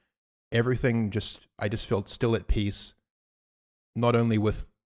sensation. Everything I just felt still at peace, not only with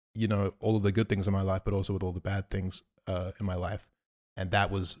you know, all of the good things in my life, but also with all the bad things in my life. And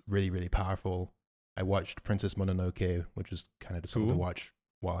that was really, really powerful. I watched Princess Mononoke, which is kind of just something to watch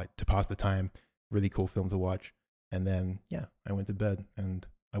to pass the time. Really cool film to watch. And then, yeah, I went to bed and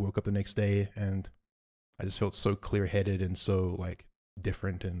I woke up the next day and I just felt so clear-headed and so like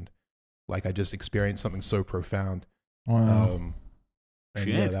different, and like I just experienced something so profound. Wow. And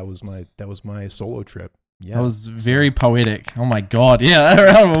yeah, that was my solo trip. Yeah, that was very poetic. Oh my god, yeah.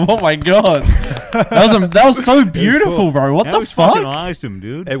 Oh my god, that was so beautiful, cool. Bro. What that the was fuck? Fucking awesome,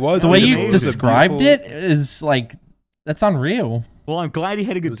 dude. It was the way you amazing. described it is like that's unreal. Well, I'm glad you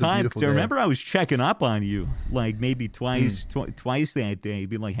had a good time, because I remember I was checking up on you like maybe twice that day,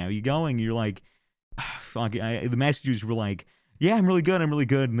 being like, "How are you going?" You're like, "Fuck." The messages were like, "Yeah, I'm really good.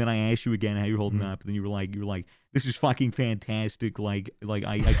 And then I asked you again how you're holding up, and then you were like, "This is fucking fantastic. Like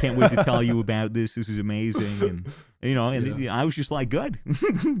I can't wait to tell you about this. This is amazing." And you know, and I was just like, "Good,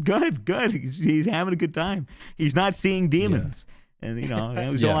 good. He's having a good time. He's not seeing demons." Yeah. And you know,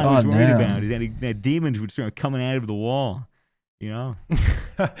 that was all I was worried about, is that demons would start coming out of the wall. You know,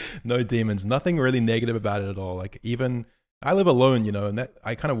 no demons. Nothing really negative about it at all. Like, even I live alone, you know, and that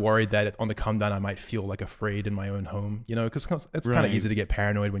I kind of worried that on the come down I might feel like afraid in my own home, you know, because it's kind of easy to get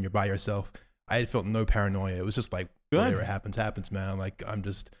paranoid when you're by yourself. I felt no paranoia. It was just like, whatever happens, man. Like,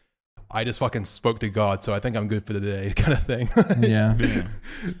 I just fucking spoke to God, so I think I'm good for the day, kind of thing. Yeah.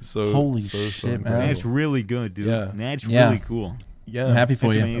 So holy shit, man. That's really good, dude. Yeah. That's really cool. Yeah, I'm happy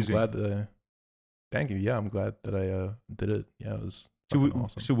for you. Amazing. I'm glad thank you. Yeah, I'm glad that I did it. Yeah, it was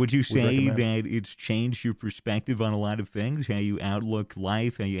awesome. So would you say that it's changed your perspective on a lot of things? How you outlook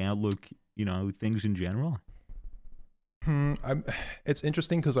life, how you outlook, you know, things in general? It's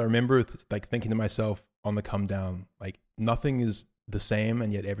interesting because I remember like thinking to myself on the come down, like nothing is the same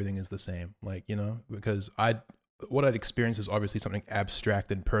and yet everything is the same. Like, you know, because what I'd experienced is obviously something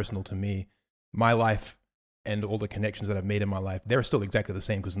abstract and personal to me. My life and all the connections that I've made in my life, they're still exactly the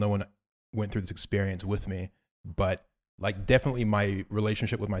same because no one went through this experience with me. But like definitely my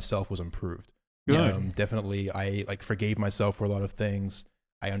relationship with myself was improved. Definitely I like forgave myself for a lot of things.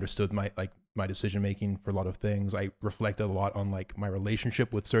 I understood my decision making for a lot of things. I reflected a lot on like my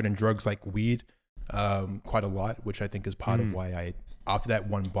relationship with certain drugs like weed, quite a lot, which I think is part of why after that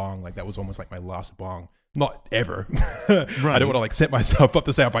one bong, like that was almost like my last bong. Not ever. I don't want to like set myself up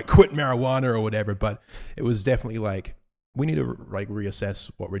to say I've like quit marijuana or whatever, but it was definitely like, we need to like reassess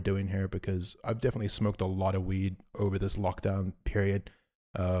what we're doing here, because I've definitely smoked a lot of weed over this lockdown period.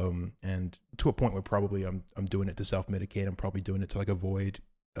 And to a point where probably I'm doing it to self-medicate. I'm probably doing it to like avoid,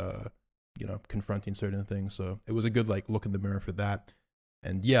 you know, confronting certain things. So it was a good like look in the mirror for that.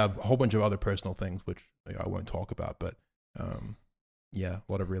 And yeah, a whole bunch of other personal things, which I won't talk about, but yeah, a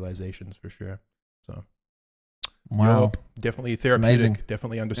lot of realizations for sure. So wow, definitely therapeutic.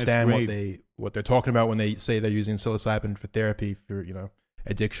 Definitely understand what they're talking about when they say they're using psilocybin for therapy for, you know,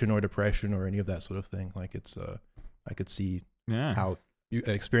 addiction or depression or any of that sort of thing. Like it's I could see how an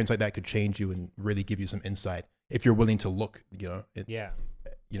experience like that could change you and really give you some insight if you're willing to look, you know,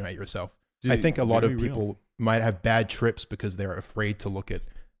 at yourself. Dude, I think a lot of people might have bad trips because they're afraid to look at,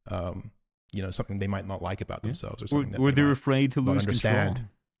 you know, something they might not like about themselves or something or they're afraid to lose control.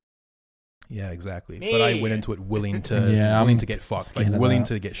 Yeah, exactly. But I went into it willing to get fucked, like willing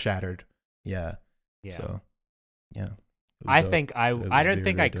to get shattered. Yeah. So, yeah. I don't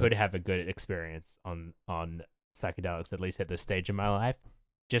think I could have a good experience on psychedelics, at least at this stage in my life,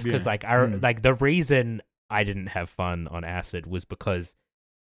 just because like like the reason I didn't have fun on acid was because,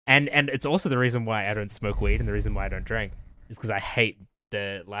 and it's also the reason why I don't smoke weed and the reason why I don't drink is because I hate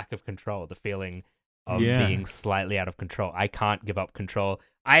the lack of control, the feeling of being slightly out of control. I can't give up control.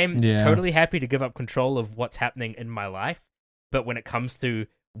 I am totally happy to give up control of what's happening in my life, but when it comes to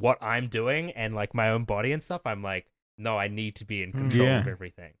what I'm doing and like my own body and stuff, I'm like, no, I need to be in control of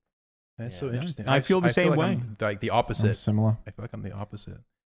everything. That's so interesting. I feel the same way. I'm like the opposite. I'm similar. I feel like I'm the opposite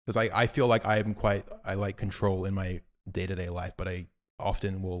because I feel like I like control in my day-to-day life, but I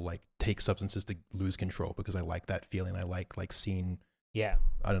often will like take substances to lose control because I like that feeling. I like seeing. Yeah.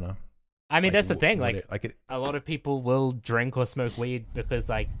 I don't know. I mean, like, that's the thing. A lot of people will drink or smoke weed because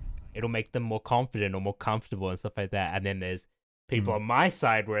like it'll make them more confident or more comfortable and stuff like that. And then there's people on my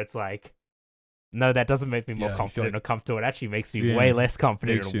side where it's like, no, that doesn't make me more confident or comfortable. It actually makes me way less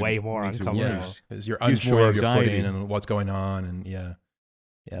confident and way more uncomfortable. Yeah, because you're unsure of your footing and what's going on, and yeah,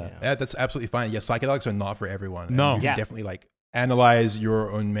 that's absolutely fine. Yeah, psychedelics are not for everyone. No, you should definitely like analyze your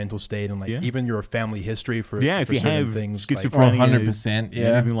own mental state and like even your family history for if you have things schizophrenia, like 100%,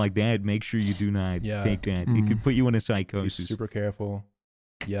 anything like that, make sure you do not take that. It could put you in a psychosis. Be super careful.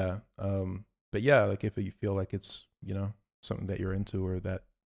 Yeah, but yeah, like if you feel like it's, you know, something that you're into or that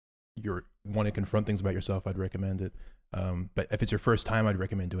you want to confront things about yourself, I'd recommend it. But if it's your first time, I'd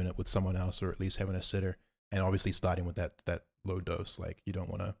recommend doing it with someone else, or at least having a sitter, and obviously starting with that low dose. Like, you don't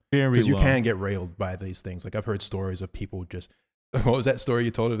want to, because you can get railed by these things. Like, I've heard stories of people just, what was that story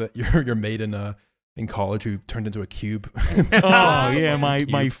you told of that your mate in college who turned into a cube? My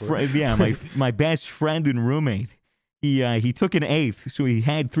best friend and roommate. He took an eighth, so he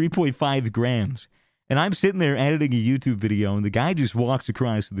had 3.5 grams. And I'm sitting there editing a YouTube video, and the guy just walks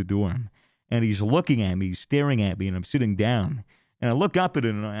across the dorm, and he's looking at me, he's staring at me, and I'm sitting down. And I look up at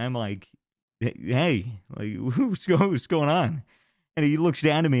him, and I'm like, hey, like, what's going on? And he looks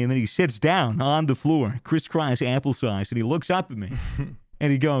down at me, and then he sits down on the floor, crisscross applesauce, and he looks up at me,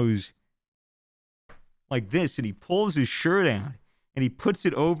 and he goes like this, and he pulls his shirt out, and he puts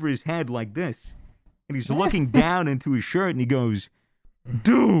it over his head like this, and he's looking down into his shirt, and he goes,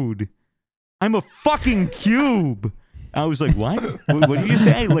 dude, I'm a fucking cube. I was like, what? What did you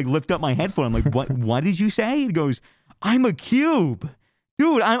say? Like, lift up my headphone. I'm like, what did you say? He goes, I'm a cube.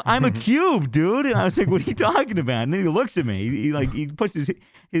 Dude, I'm a cube, dude. And I was like, what are you talking about? And then he looks at me. He puts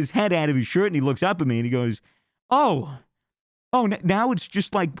his head out of his shirt, and he looks up at me, and he goes, oh, now it's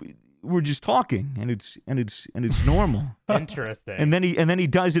just like we're just talking, and it's normal. Interesting. And then he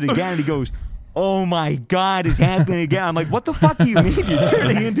does it again, and he goes, oh my God, it's happening again. I'm like, what the fuck do you mean you're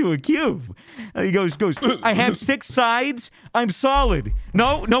turning into a cube? And he goes, I have 6 sides. I'm solid.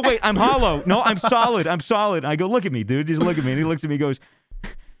 No, wait, I'm hollow. No, I'm solid. I go, look at me, dude. Just look at me. And he looks at me and goes,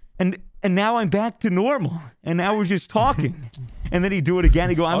 and now I'm back to normal. And now we're just talking. And then he'd do it again.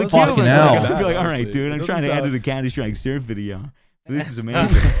 He'd go, I'm a cube. Fucking hell. I'd be like, all right, dude, I'm trying to edit a Counter-Strike surf video. This is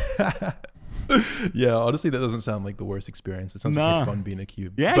amazing. Yeah, honestly, that doesn't sound like the worst experience. It sounds like fun being a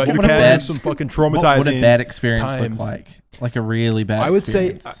cube. Yeah, but you can have some fucking traumatizing. What would a bad experience times. look like? Like a really bad.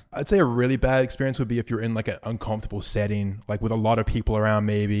 I'd say a really bad experience would be if you're in like an uncomfortable setting, like with a lot of people around,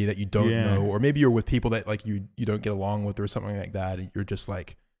 maybe that you don't know, or maybe you're with people that like you don't get along with, or something like that, and you're just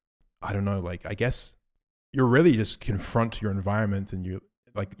like, I don't know, like, I guess you're really just confront your environment, and you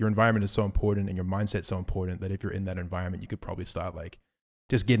like, your environment is so important, and your mindset's so important, that if you're in that environment, you could probably start like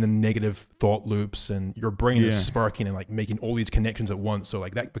just getting in negative thought loops, and your brain is sparking and like making all these connections at once. So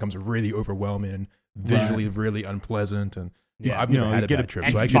like that becomes really overwhelming and visually really unpleasant. And I've never had a bad trip,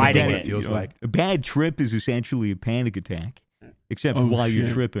 so I actually know what it feels like. A bad trip is essentially a panic attack, except while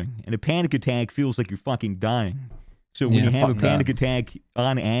you're tripping. And a panic attack feels like you're fucking dying. So when you have a panic attack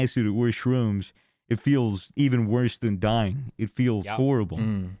on acid or shrooms, it feels even worse than dying. It feels horrible.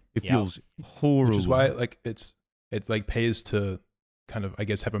 It feels horrible. Which is why like it like pays to kind of, I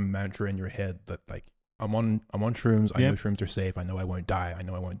guess, have a mantra in your head that like, I'm on shrooms. I know shrooms are safe. I know I won't die. I'm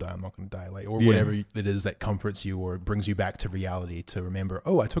not going to die. Like, or whatever it is that comforts you or brings you back to reality, to remember,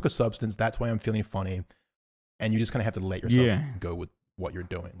 oh, I took a substance. That's why I'm feeling funny. And you just kind of have to let yourself go with what you're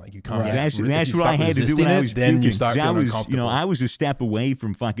doing. Like, you can't. That's what I had to do when I was then puking. you start feeling uncomfortable. I was a step away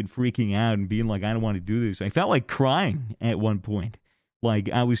from fucking freaking out and being like, I don't want to do this. I felt like crying at one point. Like,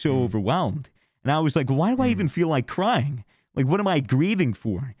 I was so overwhelmed. And I was like, why do I even feel like crying? Like, what am I grieving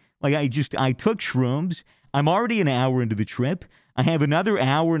for? Like, I took shrooms. I'm already an hour into the trip. I have another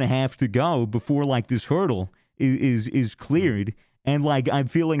hour and a half to go before, like, this hurdle is cleared. And, like, I'm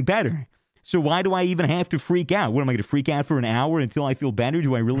feeling better. So why do I even have to freak out? What, am I going to freak out for an hour until I feel better?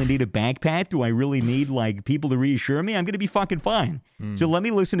 Do I really need a backpack? Do I really need, like, people to reassure me? I'm going to be fucking fine. So let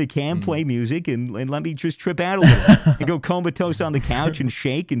me listen to Cam play music and let me just trip out a little. And go comatose on the couch and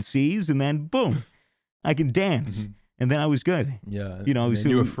shake and seize, and then, boom, I can dance. And then I was good. Yeah, so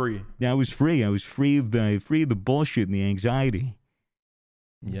you were free. Yeah, I was free. I was free of the bullshit and the anxiety.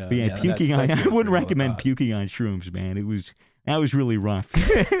 Yeah, but puking on. I wouldn't recommend puking on shrooms, man. That was really rough.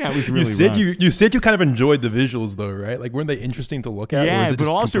 That was really rough. You said you kind of enjoyed the visuals though, right? Like, weren't they interesting to look at? Yeah, but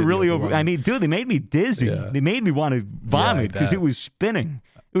also really over. I mean, dude, they made me dizzy. Yeah. They made me want to vomit because it was spinning.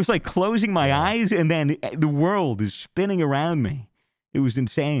 It was like closing my eyes, and then the world is spinning around me. It was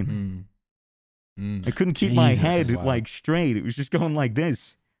insane. I couldn't keep my head like straight. It was just going like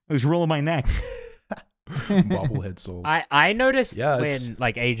this. I was rolling my neck. Bobblehead soul. I noticed when,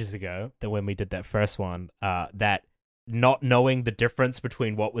 like, ages ago, that when we did that first one, that not knowing the difference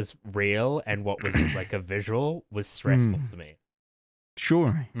between what was real and what was like a visual was stressful to me.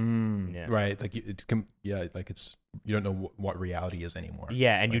 Sure. Yeah. Right. Like like it's, you don't know what reality is anymore.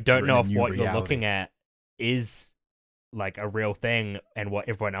 Yeah, and like, you don't know if what reality. you're looking at is like a real thing and what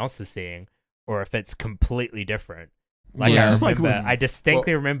everyone else is seeing, or if it's completely different. Like, I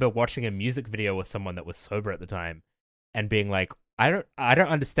distinctly remember watching a music video with someone that was sober at the time and being like, I don't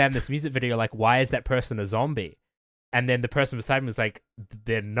understand this music video. Like, why is that person a zombie? And then the person beside me was like,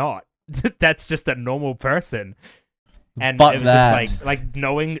 they're not. That's just a normal person. And Fuck it was that. just like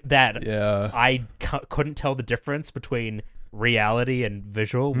knowing that Yeah. I couldn't tell the difference between reality and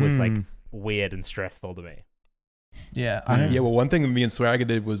visual was like weird and stressful to me. Yeah, I don't. Yeah, well, one thing me and Swagger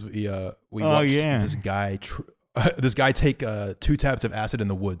did was we watched this guy take 2 tabs of acid in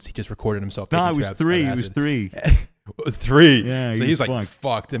the woods. He just recorded himself taking 2 tabs of acid. It was 3. 3. Yeah, so he he's was like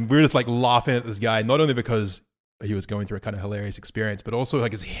fucked, and we were just like laughing at this guy, not only because he was going through a kind of hilarious experience, but also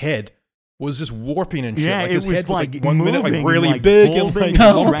like his head was just warping and shit. Yeah, like it his was head was like like 1 minute like moving really and, like, big folding and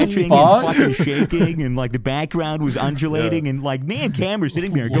and like stretching and fucking shaking, and like the background was undulating, and like me and Cam were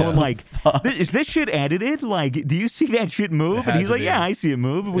sitting there going like, "Is this shit edited? Like, do you see that shit move?" And he's like, "Yeah, I see it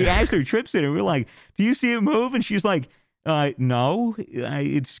move." And we asked her Trips in it. We were like, "Do you see it move?" And she's like, "No,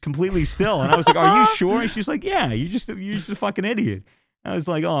 it's completely still." And I was like, "Are you sure?" And she's like, "Yeah, you're just a fucking idiot." I was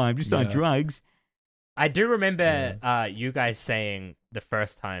like, "Oh, I'm just on drugs." I do remember you guys saying the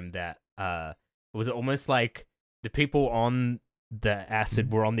first time that it was almost like the people on the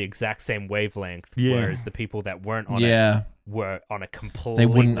acid were on the exact same wavelength, whereas the people that weren't on it were on a completely They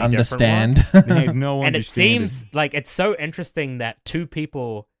wouldn't different understand. one. They had no And understanding. it seems like it's so interesting that 2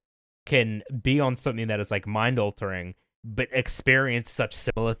 people can be on something that is like mind altering, but experience such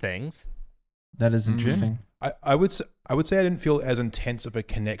similar things. That is interesting. I would say I didn't feel as intense of a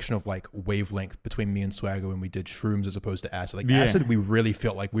connection of like wavelength between me and Swagger when we did shrooms as opposed to acid. Like acid, we really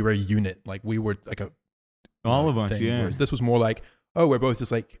felt like we were a unit. Like we were like all of us. thing. Yeah. Whereas this was more like, oh, we're both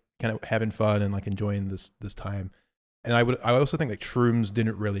just like kind of having fun and like enjoying this time. And I also think like shrooms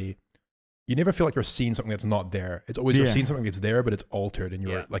didn't really. You never feel like you're seeing something that's not there. It's always you're seeing something that's there, but it's altered, and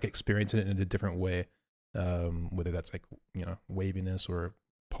you're like experiencing it in a different way. Whether that's like waviness or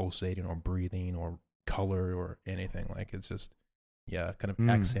pulsating or breathing or color or anything, like it's just kind of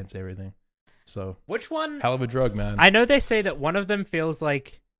accents everything. So which one? Hell of a drug, man. I know they say that one of them feels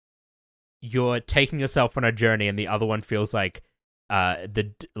like you're taking yourself on a journey, and the other one feels like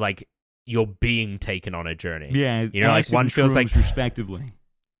you're being taken on a journey. Yeah, like one feels like respectively.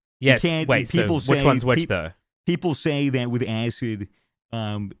 Yes. Wait. So which one's which though? People say that with acid,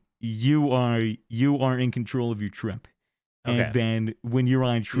 you are in control of your trip. Okay. And then when you're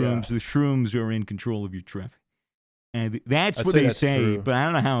on shrooms, the shrooms are in control of your trip. And that's what they say, true. but I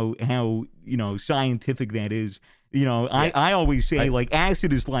don't know how scientific that is. I always say like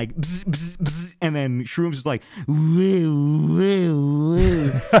acid is like bzz, bzz, bzz, and then shrooms is like woo, woo,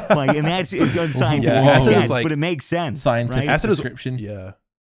 woo. Like, and that's it's unscientific, acid is like but it makes sense. Scientific right? description.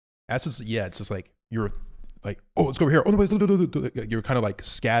 Acid's it's just like you're like, oh, let's go over here. Oh no, you're kind of like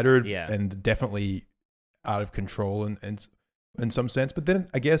scattered and definitely out of control and in some sense. But then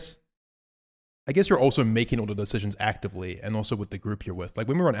I guess you're also making all the decisions actively, and also with the group you're with. Like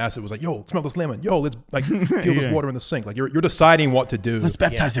when we were on acid, it was like, yo, smell this lemon. Yo, let's like feel this water in the sink. Like you're deciding what to do. Let's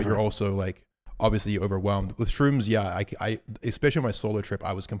baptize everyone. You're also like obviously overwhelmed with shrooms. I especially on my solo trip,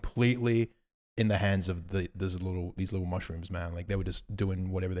 I was completely in the hands of these little mushrooms, man. Like they were just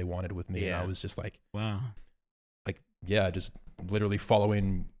doing whatever they wanted with me, and I was just like, wow, like just literally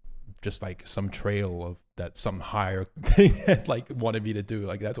following just like some trail of that some higher thing that like wanted me to do.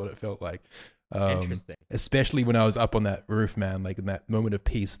 Like that's what it felt like. Interesting. Especially when I was up on that roof, man, like in that moment of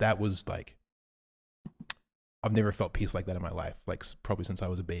peace, that was like, I've never felt peace like that in my life. Like probably since I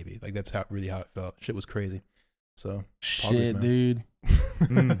was a baby. Like that's how it felt. Shit was crazy. So shit, dude.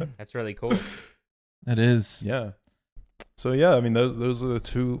 That's really cool. It is. Yeah. So yeah, I mean those are the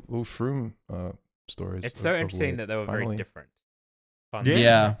 2 little shroom stories. It's so interesting that they were very different. Fun,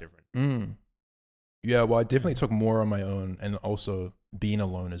 yeah. Different. Yeah. Well, I definitely took more on my own, and also being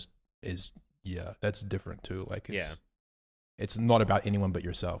alone is that's different too. Like it's not about anyone but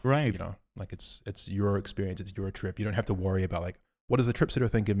yourself, right? Like it's your experience, it's your trip. You don't have to worry about like what does the trip sitter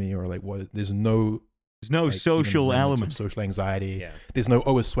think of me, or like what. There's no like, social element, social anxiety. Yeah. There's no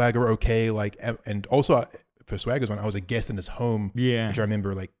is Swagger okay? Like, and also for Swagger's one, I was a guest in his home. Yeah, which I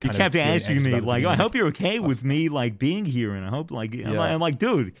remember like you kept asking me like, I hope you're okay with me like being here, and I hope like I'm like,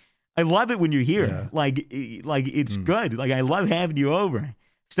 dude, I love it when you're here. Yeah. Like it's good. Like I love having you over.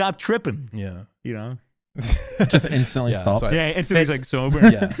 Stop tripping. Yeah. Just instantly stop. Instantly like sober.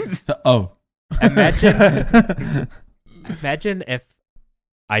 Yeah. Imagine if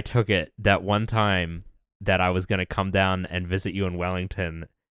I took it that one time that I was going to come down and visit you in Wellington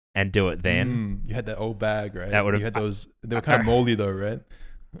and do it then. You had that old bag, right? That would have. You had those. They were kind of moldy though, right?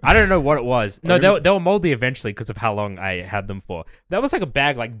 I don't know what it was. No, they were moldy eventually because of how long I had them for. That was like a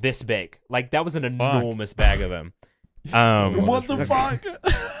bag like this big. Like that was an enormous bag of them. What the fuck?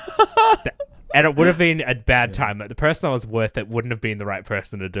 And it would have been a bad time. Like, the person I was with, it wouldn't have been the right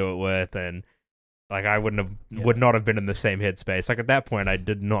person to do it with, and like I would not have been in the same headspace. Like at that point, I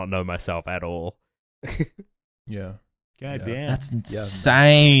did not know myself at all. Yeah. God damn. That's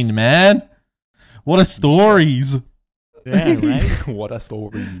insane, man. What a stories. Yeah, right? What a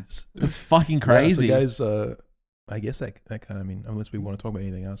stories. That's fucking crazy. Yeah, so guys, I guess that kind of, I mean, unless we want to talk about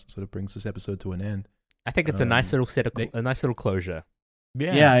anything else, it sort of brings this episode to an end. I think it's a nice little closure.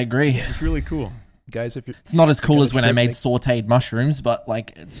 Yeah, I agree. It's really cool. Guys, if you're... It's not as cool as when I made sauteed mushrooms, but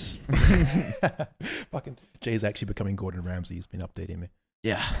like it's... Fucking Jay's actually becoming Gordon Ramsay. He's been updating me.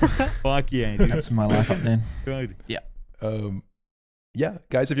 Yeah. Fuck yeah, dude. That's my life up then. Good. Yeah. Yeah,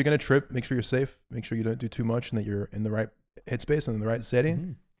 guys, if you're going to trip, make sure you're safe. Make sure you don't do too much and that you're in the right headspace and in the right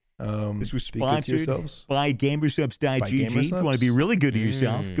setting. This was sponsored by Gamersubs.gg. If you want to be really good to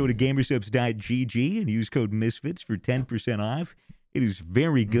yourself, go to Gamersubs.gg and use code Misfits for 10% off. It is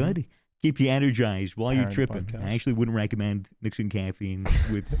very good. Keep you energized while you're tripping. I actually wouldn't recommend mixing caffeine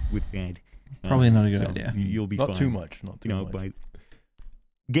with that. Probably not a good idea. You'll be fine. Not too much. But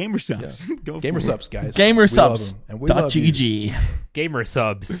Gamersubs. Yeah. Go Gamersubs, guys. Gamersubs.gg.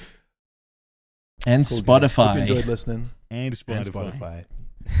 Gamersubs. And cool, Spotify. Hope you enjoyed listening. And Spotify.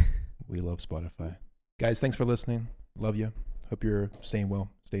 We love Spotify. Guys, thanks for listening. Love you. Hope you're staying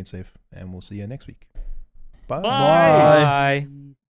well, staying safe, and we'll see you next week. Bye. Bye.